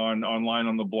online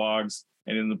on the blogs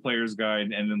and in the player's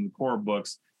guide and in the core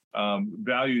books,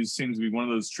 values seems to be one of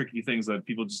those tricky things that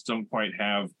people just don't quite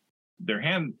have their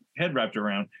head wrapped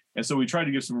around. And so we try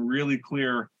to give some really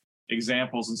clear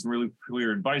examples and some really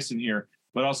clear advice in here,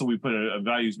 but also we put a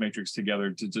values matrix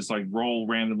together to just like roll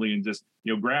randomly and just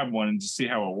grab one and just see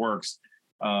how it works.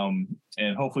 And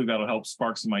hopefully that'll help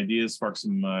spark some ideas, spark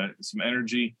some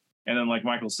energy. And then, like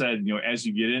Michael said, as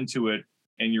you get into it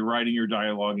and you're writing your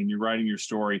dialogue and you're writing your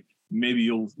story, maybe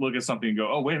you'll look at something and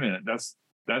go, "Oh, wait a minute, that's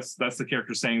the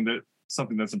character saying that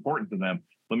something that's important to them.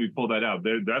 Let me pull that out.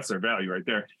 That's their value right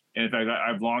there." And in fact,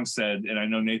 I've long said, and I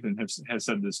know Nathan has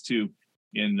said this too,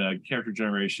 in character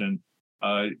generation,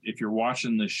 if you're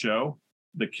watching the show,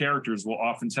 the characters will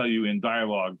often tell you in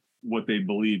dialogue what they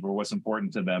believe or what's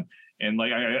important to them. And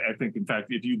like I think, in fact,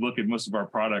 if you look at most of our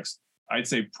products, I'd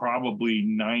say probably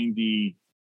 90%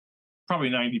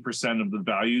 of the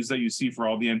values that you see for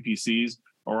all the NPCs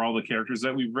or all the characters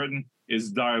that we've written is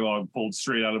dialogue pulled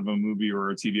straight out of a movie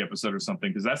or a TV episode or something,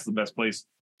 because that's the best place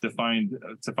to find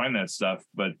that stuff.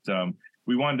 But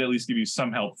we wanted to at least give you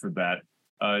some help for that.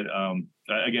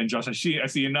 Again, Josh, I see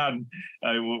you nodding.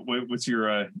 What do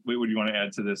you want to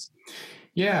add to this?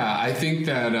 Yeah, I think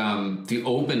that the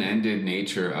open-ended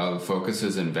nature of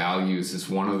focuses and values is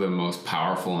one of the most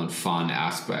powerful and fun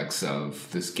aspects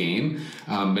of this game.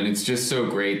 And it's just so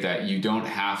great that you don't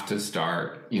have to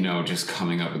start, just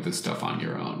coming up with this stuff on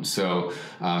your own. So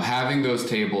having those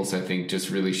tables, I think, just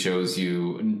really shows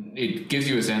you, it gives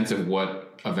you a sense of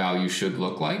what a value should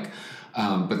look like.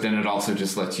 But then it also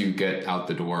just lets you get out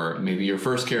the door. Maybe your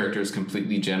first character is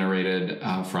completely generated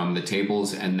from the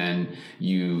tables, and then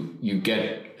you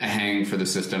get a hang for the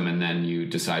system, and then you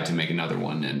decide to make another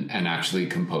one and actually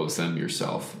compose them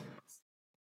yourself.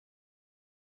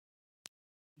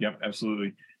 Yep,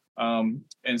 absolutely. And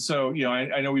so,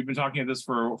 I know we've been talking about this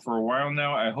for a while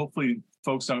now. Hopefully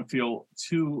folks don't feel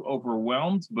too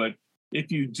overwhelmed, but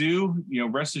if you do,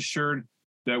 rest assured,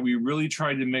 that we really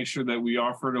tried to make sure that we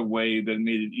offered a way that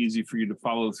made it easy for you to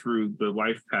follow through the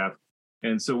life path.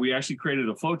 And so we actually created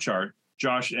a flow chart.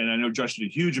 Josh, and I know Josh did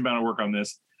a huge amount of work on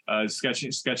this,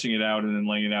 sketching it out and then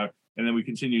laying it out. And then we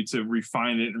continued to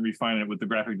refine it with the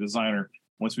graphic designer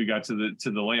once we got to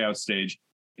the layout stage.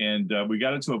 And we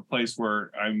got it to a place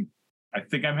where I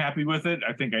think I'm happy with it.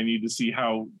 I think I need to see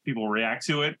how people react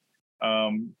to it.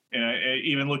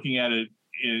 Even looking at it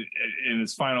in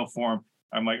its final form,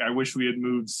 I'm like, I wish we had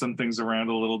moved some things around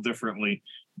a little differently,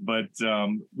 but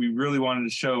we really wanted to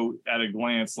show at a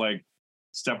glance, like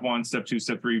step 1, step 2,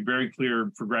 step 3, very clear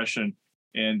progression,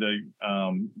 and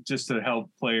just to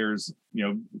help players,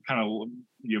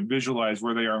 visualize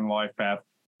where they are in the life path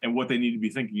and what they need to be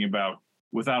thinking about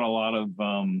without a lot of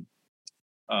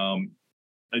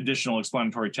additional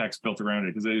explanatory text built around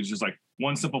it, because it was just like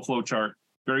one simple flow chart,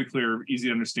 very clear, easy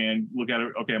to understand. Look at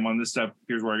it. Okay, I'm on this step.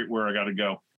 Here's where I got to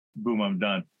go. Boom, I'm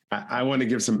done. I want to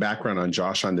give some background on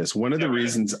Josh on this. One of the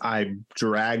reasons I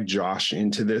dragged Josh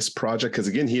into this project, because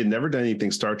again, he had never done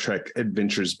anything Star Trek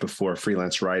Adventures before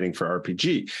freelance writing for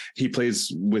RPG. He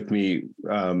plays with me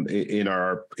in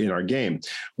our game.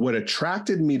 What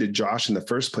attracted me to Josh in the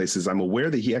first place is I'm aware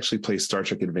that he actually plays Star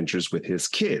Trek Adventures with his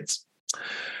kids.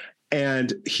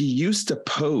 And he used to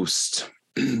post...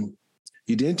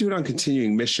 You didn't do it on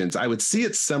continuing missions. I would see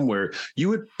it somewhere. You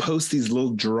would post these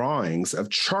little drawings of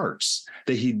charts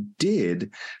that he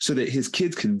did so that his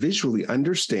kids could visually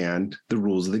understand the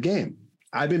rules of the game.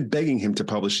 I've been begging him to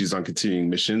publish these on continuing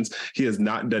missions. He has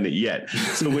not done it yet.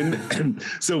 So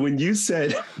when you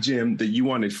said, Jim, that you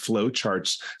wanted flow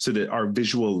charts so that our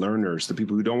visual learners, the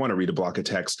people who don't want to read a block of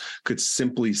text, could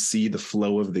simply see the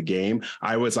flow of the game,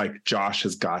 I was like, Josh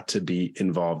has got to be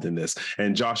involved in this.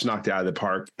 And Josh knocked it out of the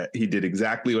park. He did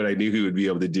exactly what I knew he would be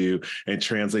able to do and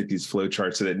translate these flow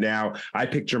charts so that now I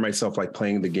picture myself like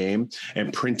playing the game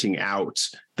and printing out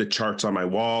the charts on my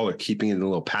wall or keeping it in a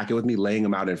little packet with me, laying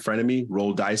them out in front of me,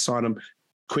 roll dice on them,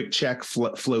 quick check,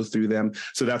 flow through them.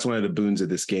 So that's one of the boons of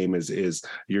this game is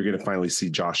you're going to finally see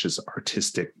Josh's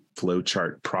artistic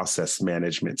flowchart process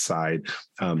management side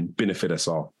benefit us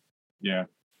all. Yeah.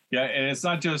 And it's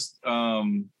not just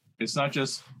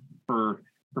for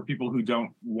people who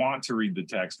don't want to read the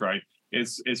text, right?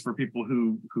 It's for people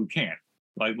who can't,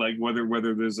 like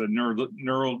whether there's a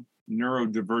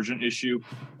neurodivergent issue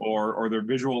or they're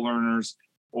visual learners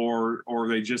or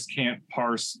they just can't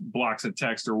parse blocks of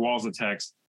text or walls of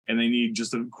text and they need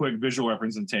just a quick visual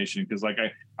representation. Because like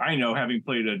I know, having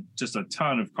played just a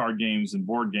ton of card games and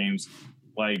board games,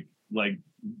 like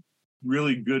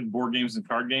really good board games and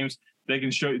card games, they can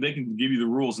give you the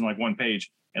rules in like one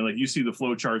page, and like you see the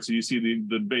flow charts, so you see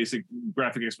the basic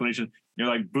graphic explanation, you're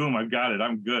like, boom, I've got it,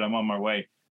 I'm good, I'm on my way.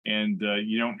 And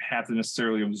you don't have to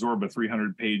necessarily absorb a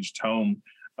 300-page tome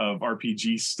of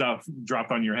RPG stuff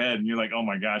dropped on your head, and you're like, oh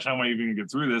my gosh, how am I even going to get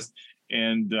through this?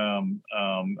 And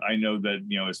I know that,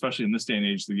 especially in this day and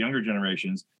age, the younger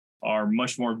generations are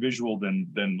much more visual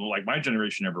than like my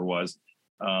generation ever was.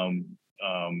 And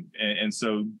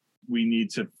so we need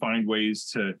to find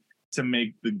ways to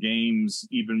make the games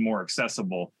even more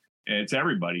accessible to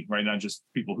everybody, right? Not just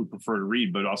people who prefer to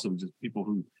read, but also just people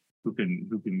who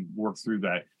can work through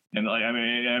that. And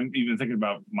I'm even thinking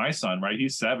about my son, right?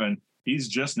 He's 7. He's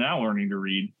just now learning to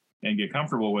read and get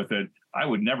comfortable with it. I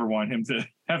would never want him to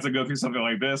have to go through something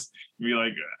like this and be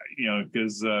like,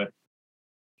 because I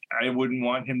wouldn't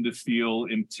want him to feel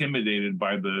intimidated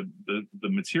by the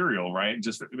material, right?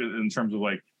 Just in terms of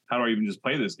like, how do I even just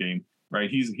play this game, right?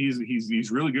 He's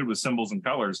really good with symbols and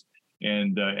colors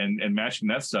and matching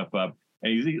that stuff up.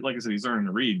 And he's, like I said, he's learning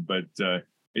to read, but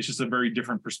it's just a very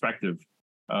different perspective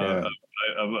of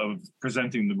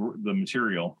presenting the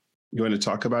material. You want to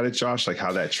talk about it, Josh, like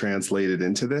how that translated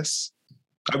into this?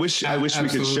 I wish we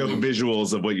could show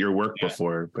visuals of what your work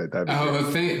before, but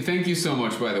thank you so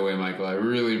much, by the way, Michael. I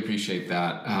really appreciate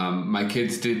that. My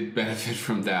kids did benefit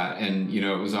from that, and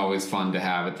it was always fun to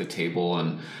have at the table.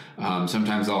 And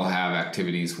sometimes I'll have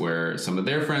activities where some of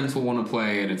their friends will want to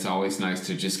play, and it's always nice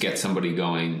to just get somebody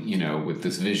going, with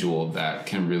this visual that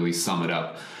can really sum it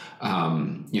up.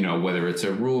 Whether it's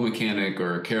a rule mechanic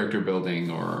or a character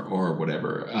building or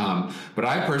whatever. But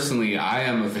I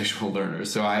am a visual learner.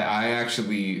 So I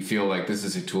actually feel like this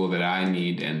is a tool that I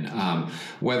need. And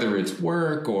whether it's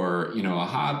work or, a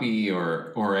hobby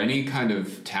or any kind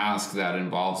of task that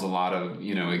involves a lot of,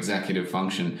 executive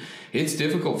function, it's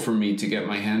difficult for me to get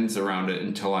my hands around it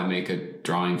until I make a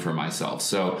drawing for myself.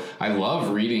 So I love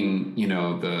reading,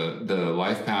 the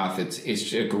Life Path.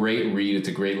 It's a great read. It's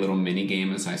a great little mini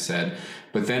game, as I said.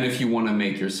 But then if you want to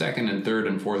make your second and third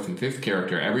and fourth and fifth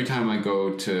character, every time I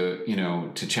go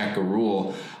to check a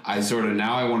rule, I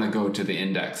want to go to the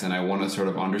index and I want to sort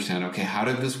of understand, okay, how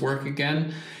did this work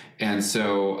again? And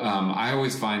so I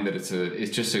always find that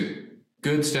it's just a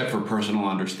good step for personal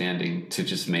understanding to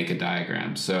just make a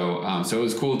diagram. So it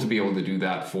was cool to be able to do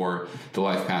that for the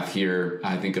Life Path here.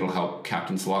 I think it'll help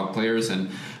Captain's Log players,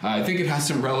 and I think it has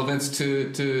some relevance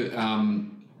to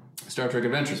Star Trek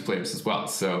Adventures players as well.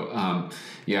 So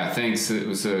thanks. It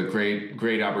was a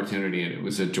great opportunity, and it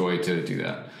was a joy to do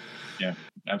that. Yeah,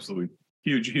 absolutely.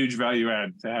 Huge value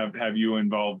add to have you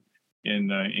involved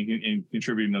in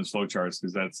contributing those flowcharts,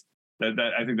 because that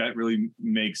I think that really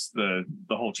makes the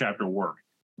whole chapter work,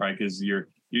 right? Because you're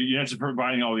not just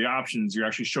providing all the options, you're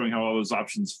actually showing how all those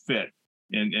options fit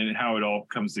and how it all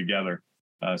comes together.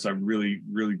 So I'm really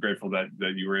grateful that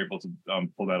you were able to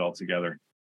pull that all together.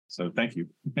 So thank you.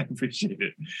 I appreciate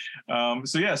it.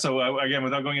 So again,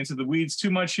 without going into the weeds too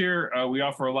much here, we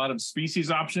offer a lot of species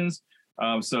options.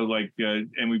 And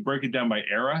we break it down by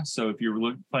era. So if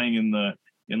you're playing in the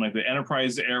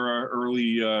Enterprise era,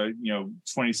 early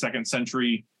 22nd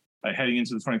century, heading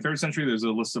into the 23rd century, there's a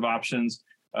list of options.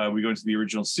 We go into the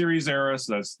original series era,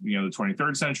 so that's the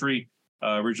 23rd century,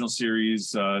 original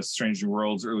series, Strange New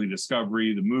Worlds, early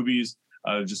Discovery, the movies,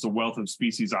 just a wealth of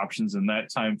species options in that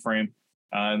time frame.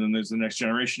 And then there's the Next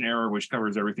Generation era, which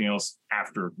covers everything else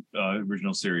after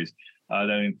original series. That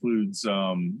includes,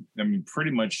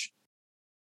 pretty much.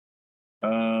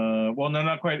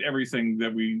 Not quite everything.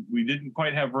 That we didn't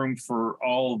quite have room for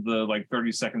all of the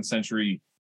 32nd century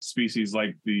species,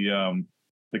 like the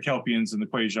Kelpians and the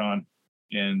Quajon,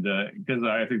 and because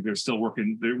I think they're still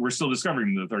working. We're still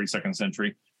discovering the 32nd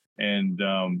century, and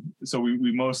so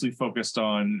we mostly focused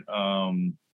on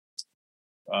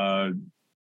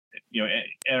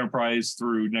Enterprise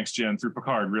through Next Gen, through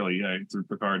Picard, really through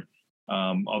Picard.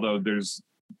 Although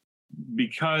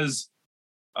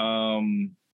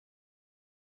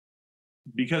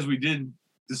because we did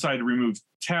decide to remove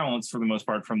talents for the most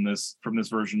part from this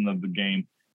version of the game,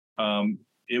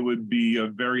 it would be a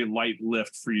very light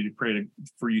lift for you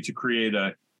to create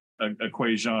a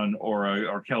Quajon or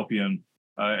a Kelpian.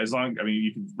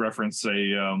 You could reference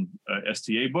a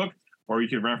STA book, or you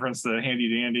could reference the handy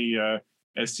dandy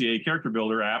STA character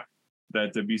builder app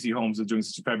that BC Holmes is doing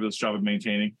such a fabulous job of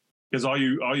maintaining. Because all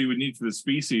you would need for the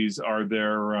species are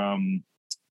their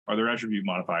attribute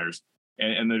modifiers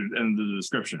and the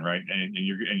description, right? And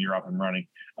you're up and running.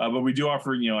 But we do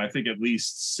offer, I think at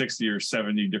least 60 or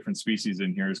 70 different species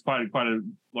in here. It's quite a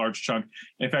large chunk.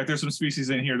 In fact, there's some species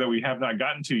in here that we have not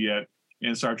gotten to yet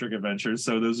in Star Trek Adventures.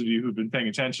 So those of you who've been paying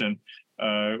attention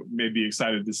may be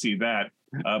excited to see that.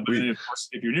 But then, of course,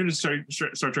 if you're new to Star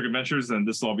Trek Adventures, then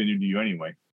this will all be new to you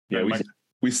anyway. Yeah,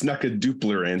 we snuck a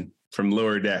Doppler in from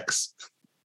Lower Decks.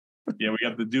 Yeah, we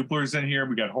got the Dupplers in here.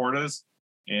 We got Hortas.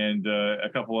 And a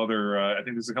couple other, I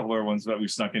think there's a couple other ones that we've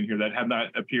snuck in here that have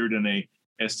not appeared in a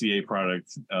STA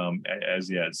product as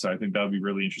yet. So I think that would be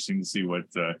really interesting to see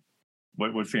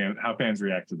how fans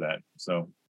react to that. So,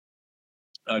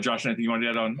 Josh, anything you want to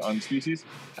add on species?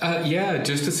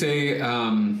 Just to say,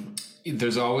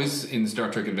 there's always in Star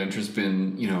Trek Adventures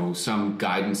been, some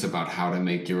guidance about how to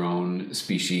make your own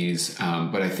species.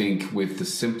 But I think with the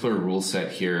simpler rule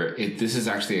set here, this is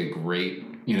actually a great,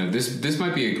 this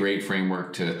might be a great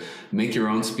framework to make your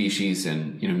own species.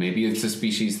 And, maybe it's a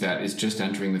species that is just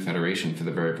entering the Federation for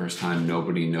the very first time.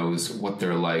 Nobody knows what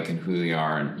they're like and who they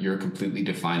are, and you're completely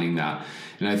defining that.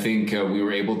 And I think we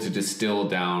were able to distill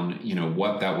down,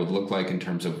 what that would look like in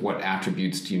terms of what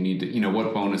attributes do you need to,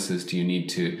 what bonuses do you need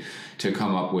to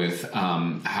come up with,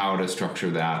 how to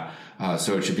structure that.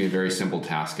 So it should be a very simple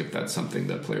task if that's something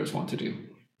that players want to do.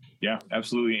 Yeah,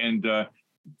 absolutely. And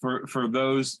for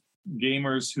those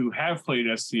gamers who have played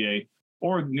STA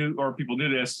or people new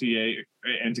to STA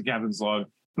and to Captain's Log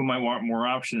who might want more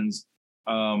options,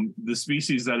 the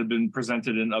species that have been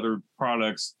presented in other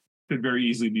products could very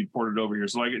easily be ported over here.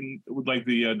 So like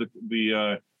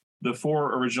the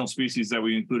 4 original species that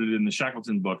we included in the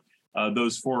Shackleton book,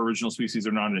 those 4 original species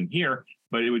are not in here,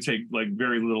 but it would take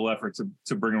very little effort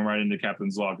to bring them right into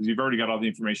Captain's Log, because you've already got all the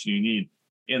information you need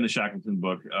in the Shackleton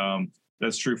book.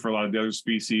 That's true for a lot of the other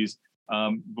species.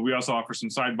 But we also offer some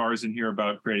sidebars in here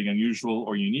about creating unusual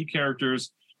or unique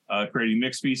characters, creating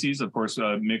mixed species. Of course,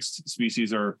 mixed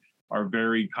species are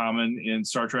very common in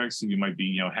Star Trek. So you might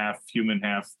be, half human,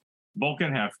 half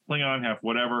Vulcan, half Klingon, half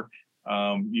whatever.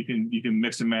 You can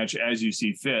mix and match as you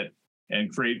see fit and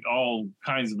create all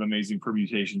kinds of amazing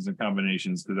permutations and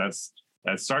combinations, because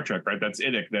That's Star Trek, right? That's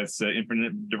IDIC. That's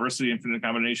infinite diversity, infinite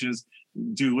combinations.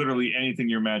 Do literally anything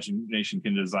your imagination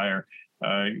can desire.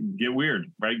 Get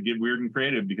weird, right? Get weird and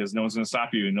creative, because no one's going to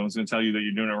stop you and no one's going to tell you that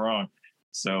you're doing it wrong.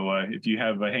 So if you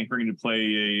have a hankering to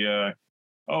play a,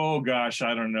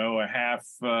 I don't know, a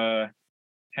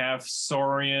half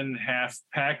Saurian, half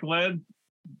Pac-Led,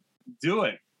 do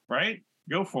it, right?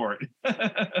 Go for it.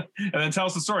 And then tell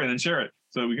us the story and then share it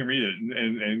so we can read it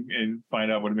and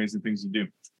find out what amazing things you do.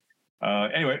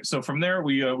 Anyway, so from there,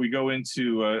 we go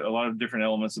into a lot of different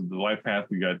elements of the life path.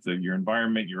 We got your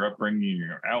environment, your upbringing,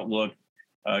 your outlook,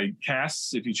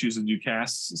 casts, if you choose to do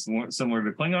casts similar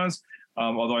to Klingons.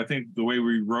 Although I think the way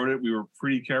we wrote it, we were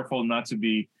pretty careful not to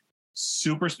be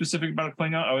super specific about a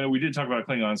Klingon. I mean, we did talk about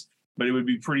Klingons, but it would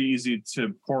be pretty easy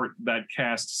to port that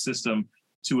caste system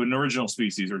to an original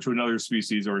species or to another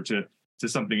species or to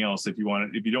something else. If you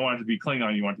don't want it to be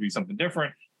Klingon, you want it to be something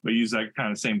different, but use that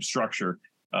kind of same structure.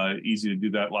 Easy to do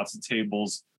that. Lots of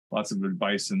tables, lots of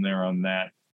advice in there on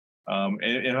that.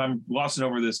 And I'm glossing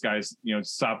over this, guys.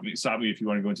 Stop me if you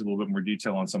want to go into a little bit more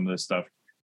detail on some of this stuff.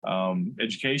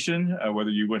 Education,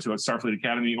 whether you went to a Starfleet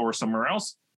Academy or somewhere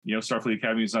else. Starfleet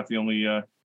Academy is not the only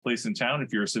place in town.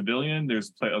 If you're a civilian,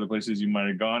 there's other places you might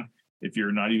have gone. If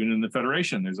you're not even in the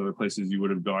Federation, there's other places you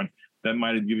would have gone that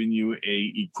might have given you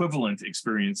a equivalent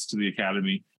experience to the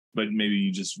Academy, but maybe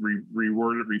you just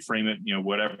reword it, reframe it,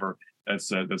 whatever.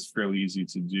 That's fairly easy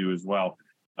to do as well.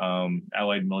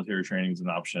 Allied military training is an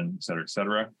option, et cetera, et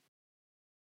cetera.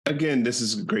 Again, this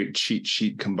is a great cheat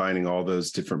sheet combining all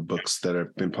those different books that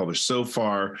have been published so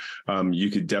far.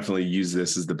 You could definitely use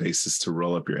this as the basis to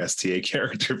roll up your STA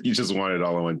character if you just want it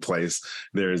all in one place.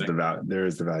 There is the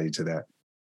value to that.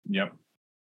 Yep.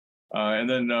 And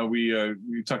then we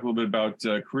talked a little bit about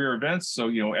career events. So,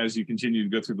 as you continue to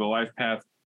go through the life path,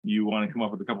 you want to come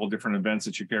up with a couple of different events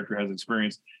that your character has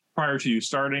experienced prior to you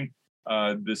starting.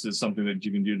 This is something that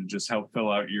you can do to just help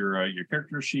fill out your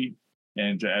character sheet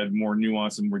and to add more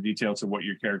nuance and more detail to what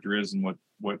your character is and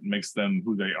what makes them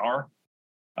who they are.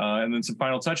 And then some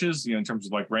final touches, in terms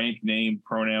of like rank, name,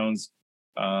 pronouns,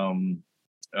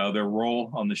 their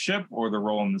role on the ship or their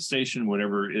role on the station,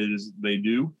 whatever it is they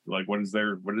do. Like what is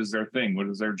their thing? What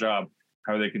is their job?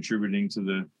 How are they contributing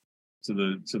to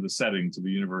the setting, to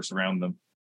the universe around them?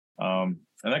 And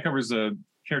that covers the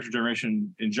character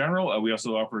generation in general. We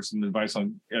also offer some advice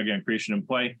on, again, creation and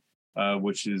play,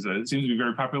 which is it seems to be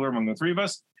very popular among the three of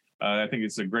us. I think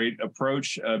it's a great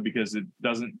approach because it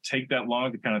doesn't take that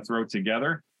long to kind of throw it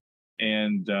together,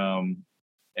 and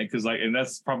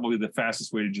that's probably the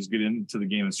fastest way to just get into the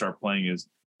game and start playing is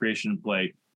creation and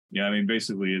play.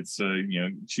 Basically it's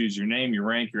choose your name, your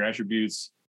rank, your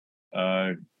attributes,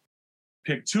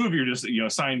 pick two of your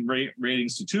assign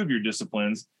ratings to two of your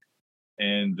disciplines,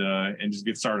 and just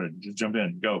get started. Just jump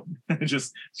in, go.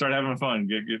 Just start having fun,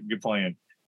 get playing.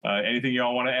 Anything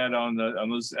y'all want to add on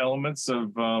those elements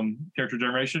of character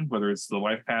generation, whether it's the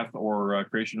life path or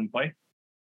creation and play?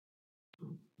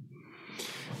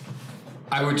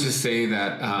 I would just say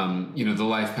that the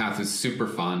life path is super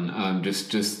fun.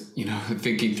 Just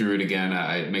thinking through it again,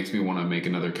 it makes me want to make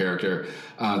another character.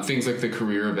 Things like the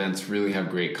career events really have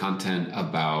great content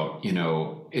about,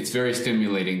 it's very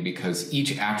stimulating because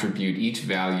each attribute, each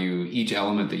value, each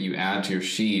element that you add to your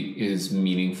sheet is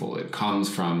meaningful. It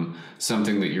comes from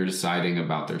something that you're deciding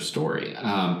about their story.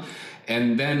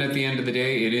 And then at the end of the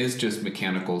day, it is just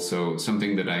mechanical. So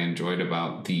something that I enjoyed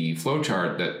about the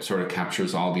flowchart that sort of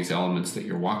captures all these elements that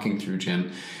you're walking through,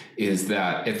 Jim, is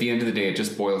that at the end of the day, it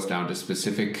just boils down to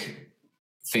specific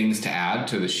things to add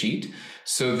to the sheet.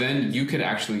 So then you could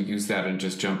actually use that and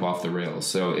just jump off the rails.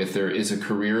 So if there is a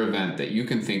career event that you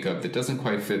can think of that doesn't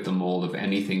quite fit the mold of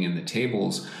anything in the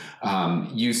tables,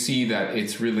 you see that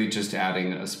it's really just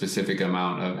adding a specific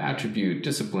amount of attribute,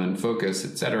 discipline, focus,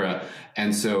 etc.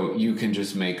 And so you can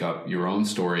just make up your own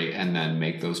story and then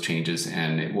make those changes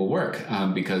and it will work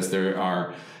because there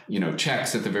are,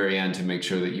 checks at the very end to make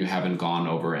sure that you haven't gone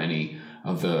over any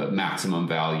of the maximum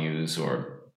values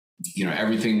or,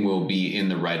 everything will be in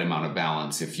the right amount of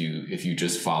balance if you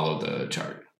just follow the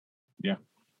chart. Yeah.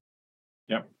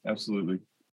 Yep, absolutely.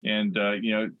 And,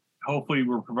 hopefully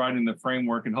we're providing the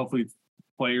framework and hopefully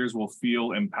players will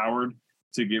feel empowered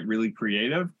to get really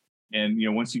creative. And,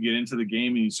 once you get into the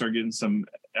game and you start getting some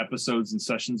episodes and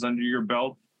sessions under your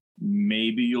belt,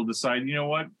 maybe you'll decide,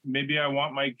 maybe I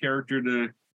want my character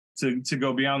to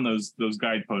go beyond those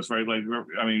guideposts, right? Like,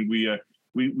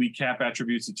 we cap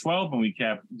attributes at 12 and we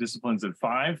cap disciplines at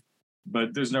 5,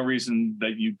 but there's no reason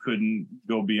that you couldn't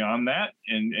go beyond that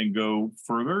and go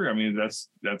further. That's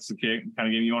the kind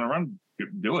of game you want to run.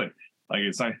 Do it. Like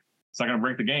it's not it's not going to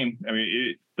break the game. I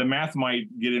mean, the math might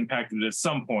get impacted at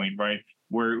some point, right?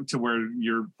 Where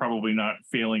you're probably not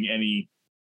failing any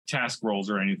task rolls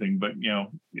or anything, but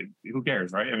who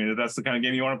cares, right? I mean, if that's the kind of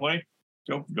game you want to play,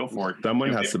 go for it.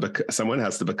 Someone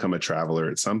has to become a traveler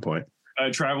at some point. A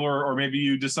traveler, or maybe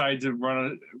you decide to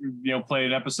play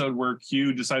an episode where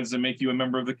Q decides to make you a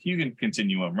member of the Q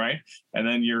continuum, right? And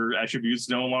then your attributes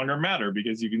no longer matter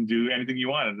because you can do anything you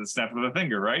want at the snap of a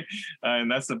finger, right? And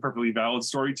that's a perfectly valid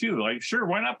story too. Like, sure,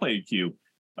 why not play a Q?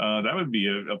 That would be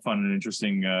a fun and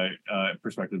interesting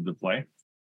perspective to play.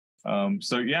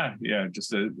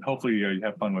 Just hopefully you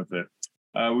have fun with it.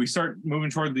 We start moving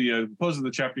toward the close of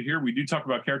the chapter here. We do talk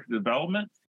about character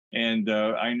development. And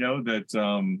I know that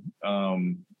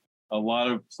a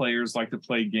lot of players like to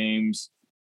play games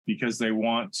because they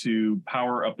want to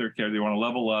power up their character. They want to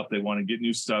level up. They want to get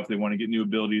new stuff. They want to get new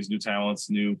abilities, new talents,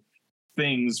 new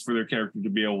things for their character to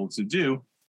be able to do.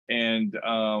 And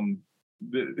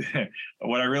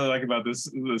what I really like about this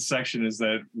section is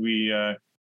that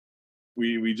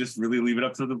we just really leave it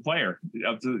up to the player.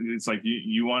 It's like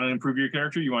you want to improve your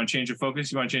character. You want to change your focus.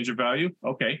 You want to change your value.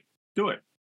 Okay, do it.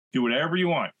 Do whatever you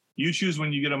want. You choose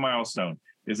when you get a milestone.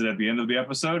 Is it at the end of the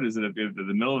episode? Is it at the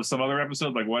middle of some other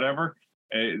episode? Like whatever.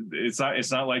 It's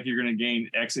not like you're going to gain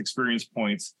X experience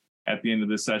points at the end of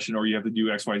this session, or you have to do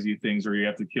XYZ things, or you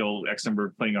have to kill X number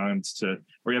of Klingons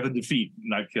or you have to defeat,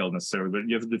 not kill necessarily, but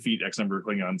you have to defeat X number of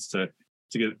Klingons to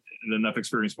get enough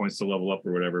experience points to level up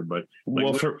or whatever. But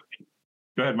go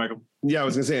ahead, Michael. Yeah, I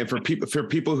was going to say, and for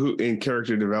people who in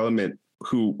character development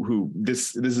who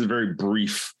this is a very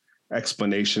brief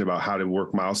explanation about how to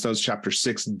work milestones. Chapter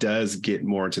 6 does get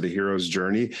more into the hero's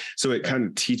journey. So it kind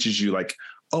of teaches you like,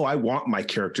 oh, I want my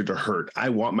character to hurt. I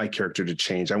want my character to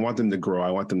change. I want them to grow.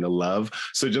 I want them to love.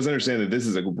 So just understand that this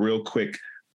is a real quick,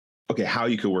 okay, how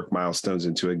you can work milestones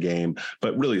into a game,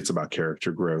 but really it's about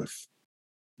character growth.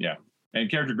 Yeah. And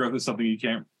character growth is something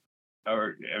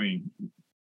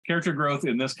character growth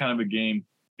in this kind of a game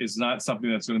is not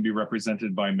something that's going to be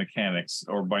represented by mechanics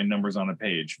or by numbers on a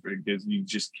page, because you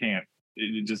just can't.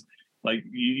 It just like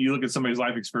you look at somebody's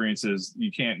life experiences,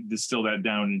 you can't distill that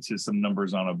down into some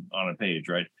numbers on a page,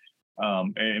 right?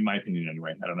 In my opinion,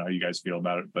 anyway. I don't know how you guys feel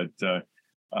about it, but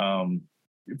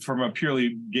from a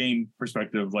purely game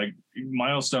perspective, like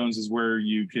milestones is where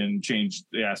you can change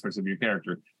the aspects of your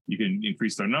character. You can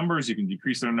increase their numbers, you can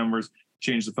decrease their numbers,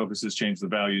 change the focuses, change the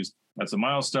values. That's a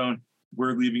milestone.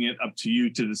 We're leaving it up to you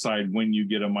to decide when you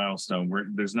get a milestone.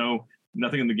 There's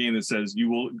nothing in the game that says you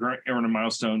will earn a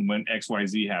milestone when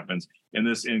XYZ happens.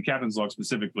 In Captain's Log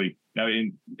specifically. Now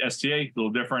in STA, a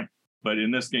little different, but in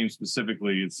this game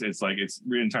specifically, it's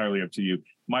entirely up to you.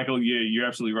 Michael, you're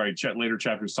absolutely right. Later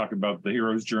chapters talk about the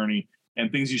hero's journey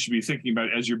and things you should be thinking about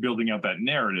as you're building out that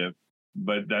narrative.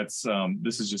 But that's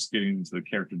this is just getting into the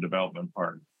character development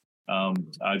part.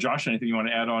 Josh, anything you want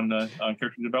to add on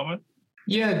character development?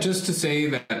 Yeah, just to say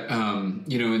that,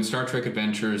 in Star Trek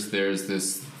Adventures, there's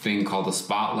this thing called a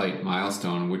Spotlight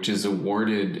milestone, which is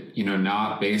awarded,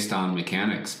 not based on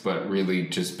mechanics, but really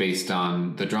just based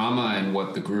on the drama and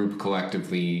what the group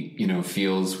collectively,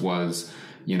 feels was,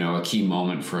 a key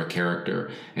moment for a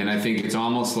character. And I think it's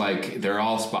almost like they're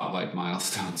all Spotlight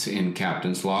milestones in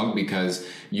Captain's Log, because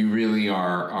you really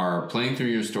are playing through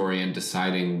your story and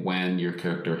deciding when your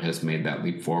character has made that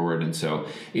leap forward. And so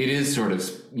it is sort of,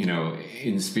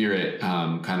 in spirit,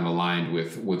 kind of aligned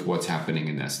with what's happening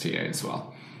in STA as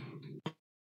well.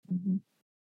 Mm-hmm.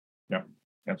 Yeah,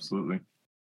 absolutely.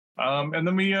 And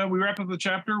then we wrap up the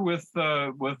chapter with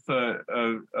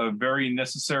a very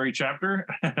necessary chapter,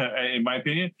 in my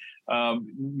opinion.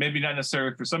 Maybe not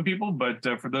necessarily for some people, but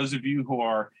for those of you who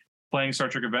are playing Star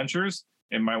Trek Adventures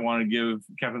and might want to give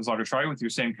Captain's Log a try with your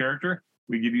same character,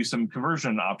 we give you some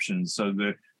conversion options. So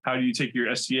how do you take your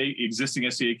existing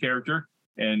STA character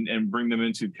and bring them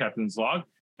into Captain's Log,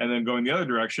 and then going the other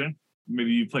direction?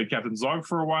 Maybe you played Captain's Log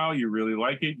for a while, you really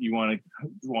like it, you want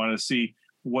to see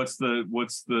what's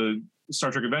the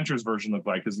Star Trek Adventures version look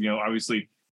like? Because obviously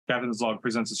Captain's Log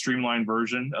presents a streamlined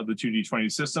version of the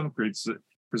 2D20 system,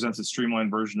 presents a streamlined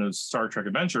version of Star Trek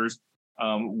Adventures.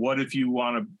 What if you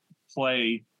want to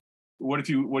play? What if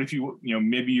you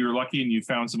maybe you're lucky and you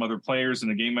found some other players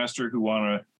and a game master who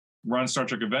want to run Star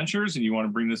Trek Adventures, and you want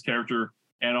to bring this character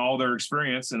and all their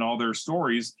experience and all their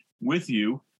stories with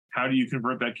you? How do you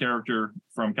convert that character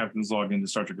from Captain's Log into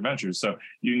Star Trek Adventures? So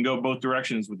you can go both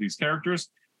directions with these characters,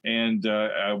 and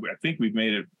I think we've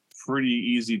made it pretty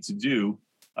easy to do.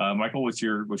 Michael, what's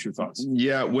your thoughts?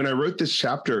 Yeah, when I wrote this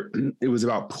chapter, it was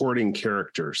about porting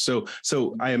characters.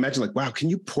 So I imagine like, wow, can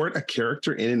you port a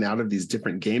character in and out of these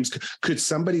different games? Could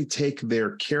somebody take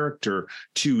their character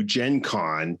to Gen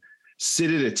Con,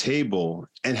 sit at a table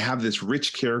and have this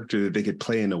rich character that they could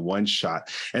play in a one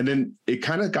shot. And then it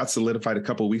kind of got solidified a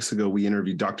couple of weeks ago. We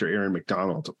interviewed Dr. Erin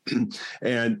McDonald,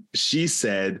 and she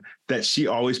said that she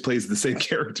always plays the same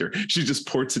character. She just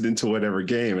ports it into whatever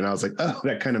game. And I was like, oh,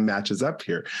 that kind of matches up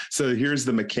here. So here's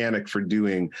the mechanic for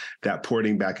doing that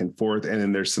porting back and forth. And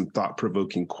then there's some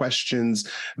thought-provoking questions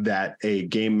that a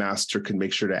game master can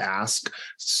make sure to ask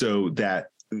so that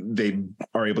they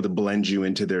are able to blend you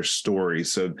into their story.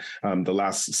 So the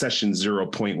last session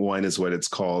 0.1 is what it's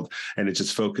called. And it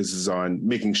just focuses on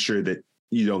making sure that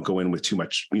you don't go in with too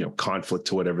much, conflict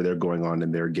to whatever they're going on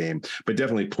in their game. But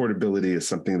definitely portability is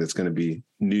something that's going to be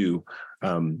new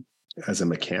as a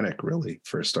mechanic, really,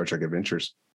 for Star Trek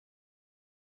Adventures.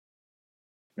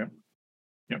 Yeah.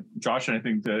 Josh,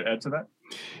 anything to add to that?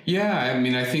 Yeah, I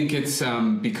mean, I think it's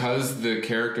because the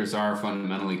characters are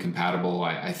fundamentally compatible.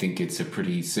 I think it's a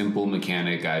pretty simple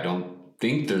mechanic. I don't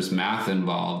think there's math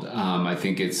involved. I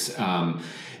think it's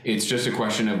just a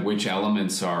question of which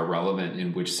elements are relevant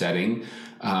in which setting.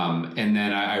 And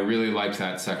then I really liked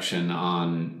that section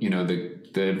on,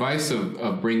 the advice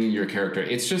of bringing your character.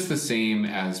 It's just the same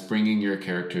as bringing your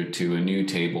character to a new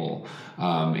table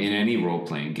in any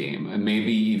role-playing game, and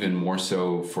maybe even more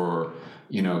so for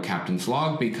Captain's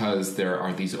Log, because there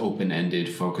are these open-ended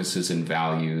focuses and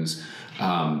values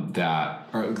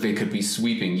they could be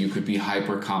sweeping. You could be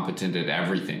hyper competent at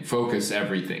everything, focus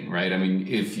everything, right? I mean,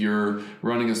 if you're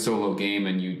running a solo game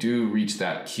and you do reach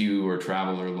that Q or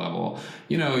Traveler level,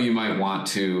 you might want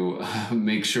to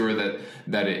make sure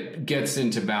that it gets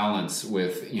into balance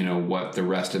with, what the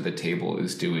rest of the table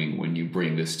is doing when you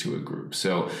bring this to a group.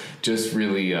 So just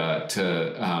really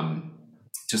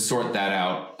to sort that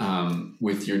out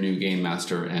with your new game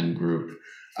master and group.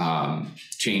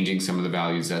 Changing some of the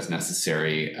values as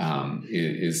necessary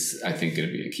is I think, going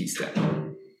to be a key step.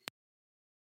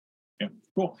 Yeah,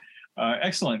 cool.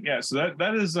 Excellent. Yeah, so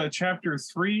that is chapter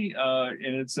 3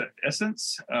 in its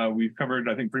essence. We've covered,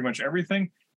 I think, pretty much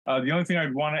everything. The only thing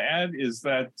I'd want to add is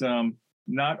that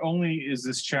not only is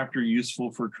this chapter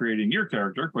useful for creating your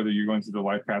character, whether you're going through the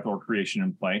life path or creation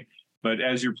and play, but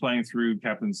as you're playing through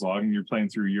Captain's Log and you're playing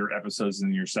through your episodes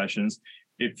and your sessions,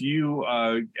 if you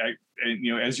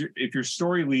if your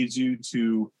story leads you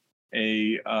to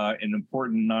an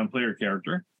important non-player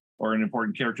character or an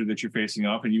important character that you're facing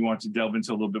off, and you want to delve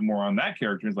into a little bit more on that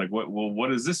character, it's like,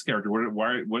 what is this character?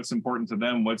 What's important to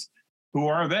them? Who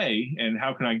are they, and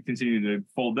how can I continue to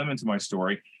fold them into my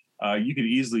story? You could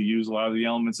easily use a lot of the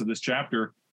elements of this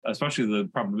chapter, especially the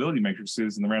probability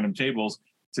matrices and the random tables,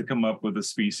 to come up with a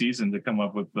species and to come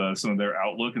up with some of their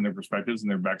outlook and their perspectives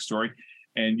and their backstory.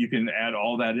 And you can add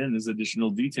all that in as additional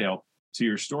detail to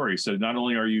your story. So not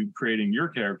only are you creating your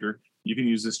character, you can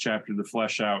use this chapter to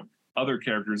flesh out other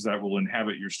characters that will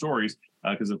inhabit your stories.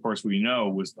 Because, of course, we know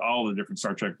with all the different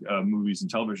Star Trek movies and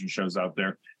television shows out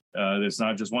there, it's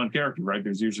not just one character, right?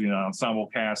 There's usually an ensemble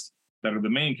cast that are the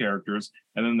main characters.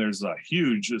 And then there's a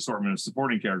huge assortment of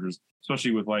supporting characters,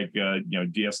 especially with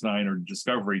DS9 or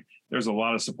Discovery. There's a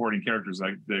lot of supporting characters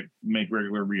that make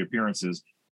regular reappearances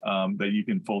that you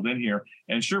can fold in here.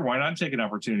 And sure, why not take an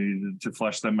opportunity to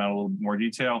flesh them out a little more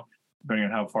detail, depending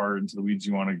on how far into the weeds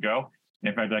you want to go.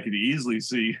 In fact, I could easily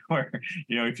see where,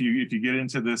 if you get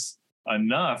into this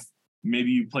enough,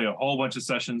 maybe you play a whole bunch of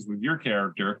sessions with your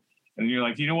character, and you're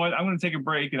like, you know what, I'm going to take a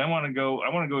break and I want to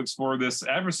go explore this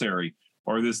adversary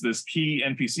or this key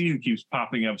NPC who keeps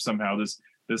popping up somehow, this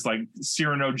like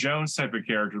Cyrano Jones type of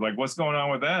character, like what's going on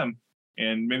with them?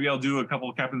 And maybe I'll do a couple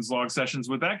of Captain's Log sessions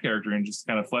with that character and just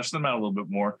kind of flesh them out a little bit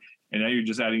more. And now you're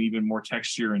just adding even more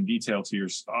texture and detail to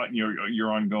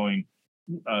your ongoing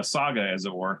saga, as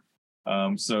it were.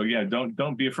 So yeah,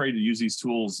 don't be afraid to use these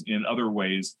tools in other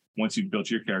ways once you've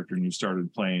built your character and you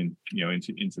started playing,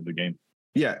 into the game.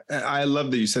 Yeah, I love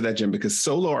that you said that, Jim, because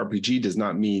solo RPG does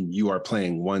not mean you are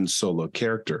playing one solo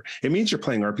character. It means you're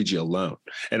playing RPG alone.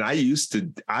 And I used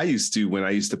to, when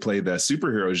I used to play the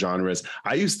superhero genres,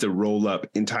 I used to roll up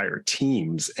entire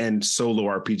teams and solo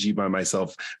RPG by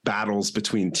myself, battles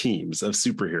between teams of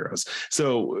superheroes.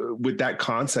 So with that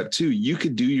concept too, you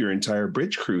could do your entire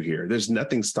bridge crew here. There's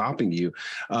nothing stopping you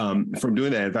from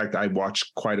doing that. In fact, I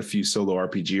watched quite a few solo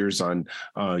RPGers on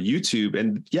YouTube,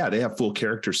 and yeah, they have full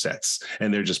character sets.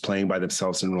 And they're just playing by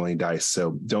themselves and rolling dice.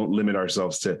 So don't limit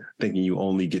ourselves to thinking you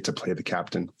only get to play the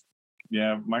captain.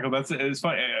 Yeah, Michael, it's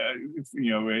fun.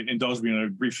 Indulge me in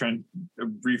a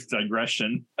brief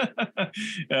digression.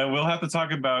 We'll have to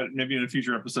talk about, maybe in a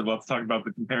future episode, we'll have to talk about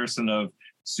the comparison of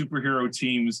superhero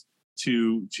teams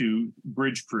to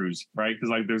bridge crews, right?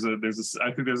 Because I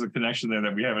think there's a connection there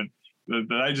that we haven't,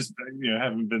 that I just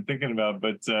haven't been thinking about.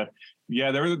 But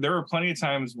Yeah, there were plenty of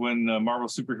times when Marvel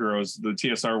Superheroes, the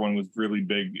TSR one, was really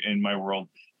big in my world,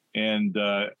 and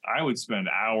I would spend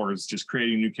hours just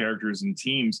creating new characters and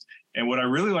teams. And what I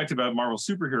really liked about Marvel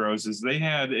Superheroes is they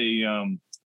had a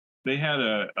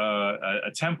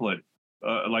template,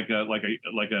 like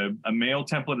a male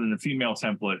template and a female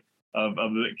template of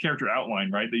the character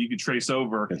outline, right? That you could trace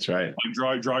over. That's right.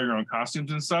 Like draw your own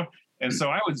costumes and stuff. And so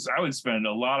I would spend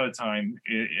a lot of time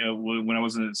when I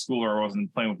wasn't at school or I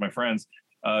wasn't playing with my friends,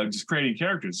 just creating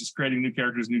characters, just creating new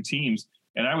characters, new teams.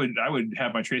 And I would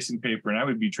have my tracing paper, and I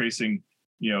would be tracing,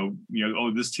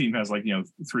 oh, this team has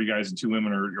 3 guys and 2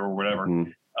 women or whatever.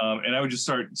 Mm-hmm. And I would just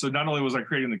start. So not only was I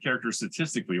creating the characters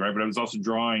statistically, right, but I was also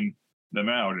drawing them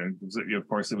out. And of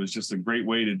course, it was just a great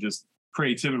way to just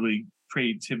creatively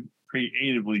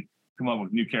come up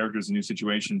with new characters and new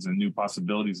situations and new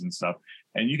possibilities and stuff.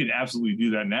 And you can absolutely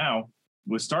do that now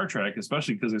with Star Trek,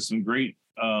 especially because there's some great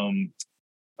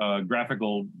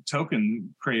graphical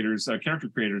token creators, character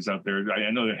creators out there.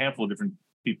 I know there are a handful of different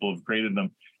people have created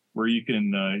them, where you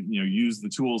can use the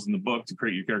tools in the book to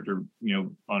create your character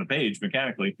on a page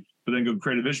mechanically, but then go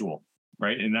create a visual,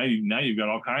 right? And now you've got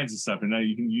all kinds of stuff, and now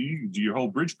you can do your whole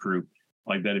bridge crew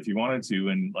like that if you wanted to,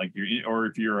 and or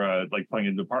if you're like playing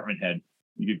a department head,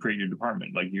 you could create your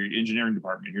department, like your engineering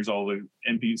department. Here's all the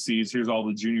NPCs, here's all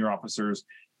the junior officers,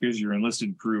 here's your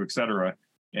enlisted crew, etc.,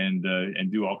 and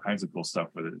do all kinds of cool stuff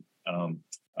with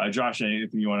it. Josh, any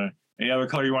other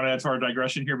color you want to add to our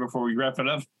digression here before we wrap it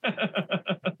up?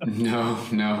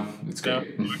 No, it's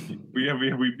great. We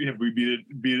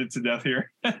beat it to death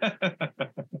here.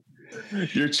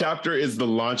 Your chapter is the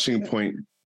launching point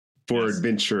for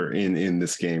adventure in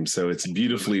this game. So it's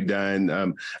beautifully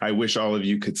done. I wish all of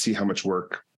you could see how much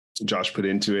work Josh put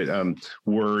into it,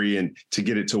 worry, and to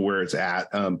get it to where it's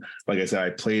at. Like I said, I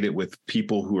played it with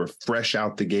people who are fresh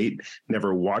out the gate,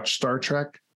 never watched Star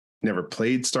Trek, never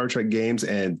played Star Trek games.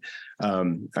 And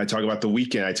I talk about the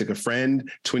weekend. I took a friend,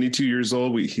 22 years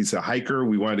old. He's a hiker.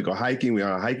 We wanted to go hiking. We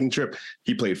went on a hiking trip.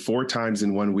 He played 4 times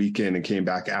in one weekend and came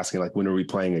back asking, when are we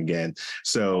playing again?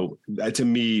 So to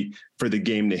me, for the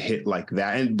game to hit like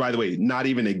that, and by the way, not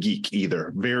even a geek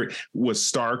either. Was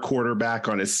star quarterback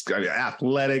on his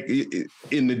athletic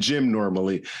in the gym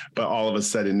normally, but all of a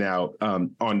sudden now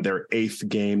on their 8th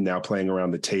game, now playing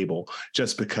around the table,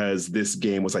 just because this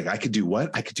game was I could do what?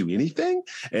 I could do anything.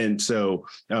 And so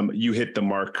you hit the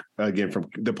mark again from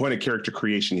the point of character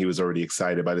creation. He was already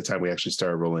excited. By the time we actually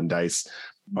started rolling dice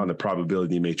on the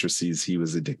probability matrices, he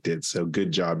was addicted. So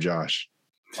good job, Josh.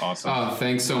 Awesome.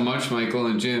 Thanks so much, Michael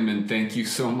and Jim, and thank you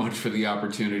so much for the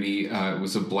opportunity. It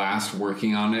was a blast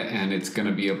working on it, and it's going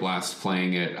to be a blast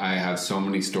playing it. I have so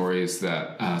many stories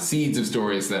seeds of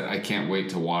stories that I can't wait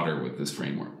to water with this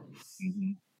framework.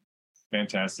 Mm-hmm.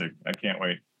 Fantastic! I can't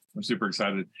wait. I'm super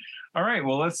excited. All right,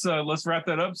 well let's wrap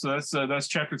that up. So that's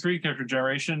chapter 3, character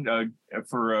generation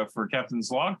for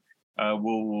Captain's Log.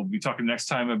 We'll be talking next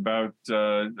time about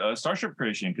starship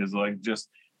creation, because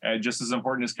just as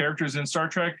important as characters in Star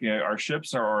Trek, our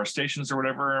ships or our stations or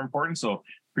whatever are important. So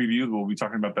preview, we'll be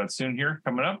talking about that soon here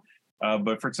coming up.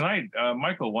 But for tonight,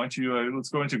 Michael, why don't you let's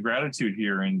go into gratitude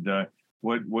here, and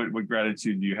what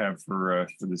gratitude do you have for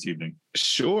this evening?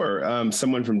 Sure.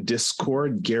 Someone from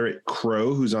Discord, Garrett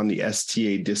Crow, who's on the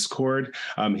STA Discord.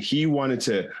 He wanted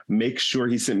to make sure,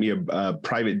 he sent me a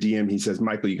private DM. He says,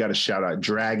 Michael, you got to shout out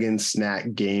Dragon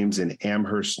Snack Games in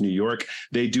Amherst, New York.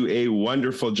 They do a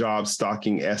wonderful job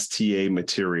stocking STA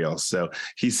material. So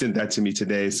he sent that to me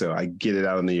today, so I get it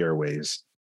out on the airwaves.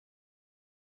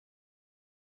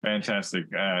 Fantastic.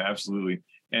 Absolutely.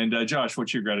 And Josh,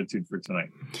 what's your gratitude for tonight?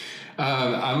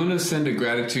 I'm going to send a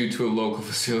gratitude to a local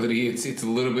facility. It's a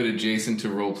little bit adjacent to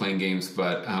role-playing games,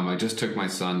 but I just took my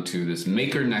son to this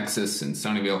Maker Nexus in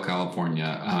Sunnyvale,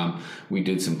 California. We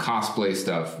did some cosplay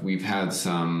stuff. We've had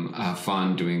some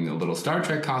fun doing a little Star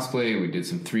Trek cosplay. We did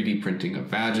some 3D printing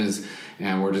of badges,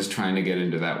 and we're just trying to get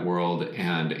into that world.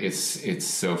 And it's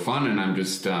so fun, and I'm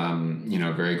just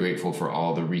very grateful for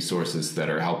all the resources that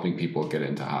are helping people get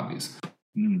into hobbies.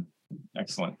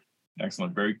 Excellent.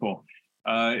 Very cool.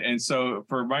 And so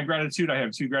for my gratitude, I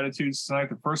have 2 gratitudes tonight.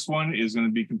 The first one is going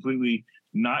to be completely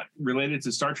not related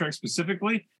to Star Trek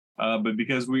specifically, but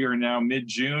because we are now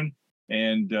mid-June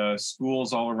and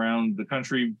schools all around the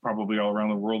country, probably all around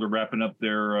the world, are wrapping up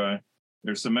their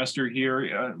semester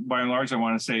here. By and large, I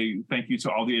want to say thank you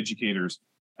to all the educators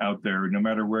out there, no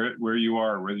matter where you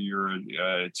are, whether you're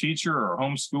a teacher or a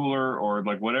homeschooler or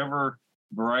whatever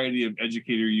variety of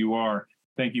educator you are.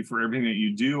 Thank you for everything that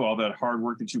you do, all that hard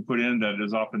work that you put in that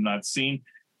is often not seen.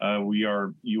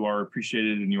 You are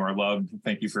appreciated and you are loved.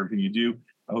 Thank you for everything you do.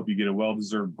 I hope you get a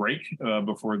well-deserved break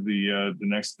before the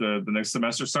next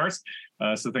semester starts.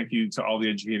 So thank you to all the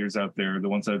educators out there, the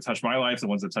ones that have touched my life, the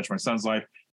ones that touch my son's life,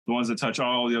 the ones that touch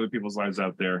all the other people's lives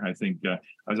out there. I think I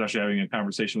was actually having a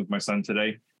conversation with my son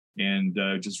today, and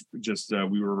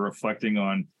we were reflecting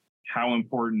on how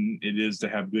important it is to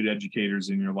have good educators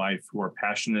in your life who are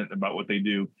passionate about what they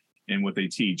do and what they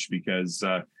teach, because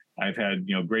I've had,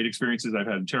 great experiences. I've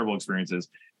had terrible experiences.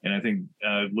 And I think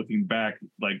looking back,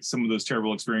 like some of those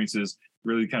terrible experiences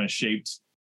really kind of shaped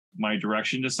my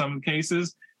direction to some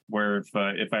cases, where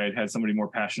if I had had somebody more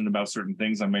passionate about certain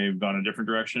things, I may have gone a different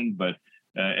direction. But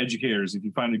educators, if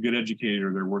you find a good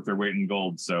educator, they're worth their weight in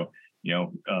gold. So,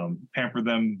 pamper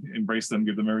them, embrace them,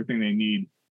 give them everything they need,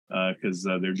 because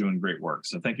they're doing great work.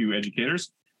 So thank you,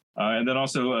 educators. And then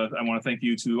also, I want to thank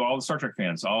you to all the Star Trek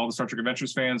fans, all the Star Trek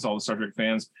Adventures fans, all the Star Trek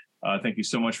fans. Thank you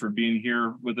so much for being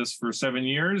here with us for 7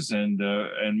 years and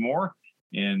more.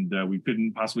 And we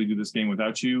couldn't possibly do this game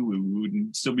without you. We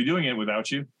wouldn't still be doing it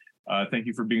without you. Thank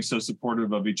you for being so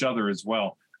supportive of each other as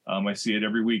well. I see it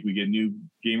every week. We get new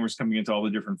gamers coming into all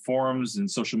the different forums and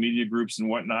social media groups and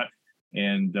whatnot.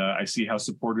 And I see how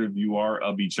supportive you are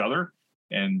of each other.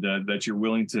 And that you're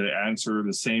willing to answer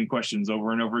the same questions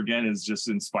over and over again is just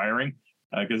inspiring,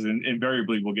 because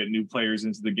invariably we'll get new players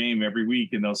into the game every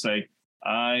week and they'll say,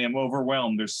 I am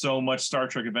overwhelmed. There's so much Star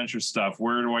Trek Adventure stuff.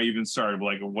 Where do I even start? I'm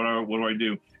like, what do I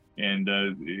do? And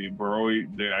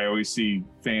I always see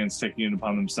fans taking it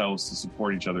upon themselves to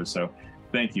support each other. So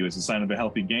thank you. It's a sign of a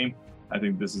healthy game. I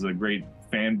think this is a great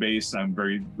fan base. I'm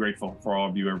very grateful for all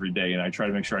of you every day. And I try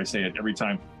to make sure I say it every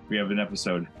time we have an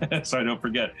episode so I don't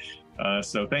forget.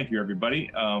 So thank you, everybody.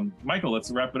 Michael,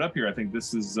 let's wrap it up here. I think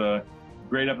this is a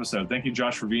great episode. Thank you,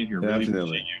 Josh, for being here. Definitely. Really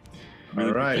appreciate you. Really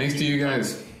all right. Thanks to you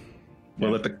guys. We'll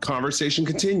let the conversation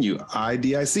continue.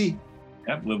 IDIC.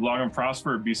 Yep. Live long and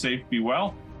prosper. Be safe. Be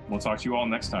well. We'll talk to you all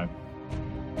next time.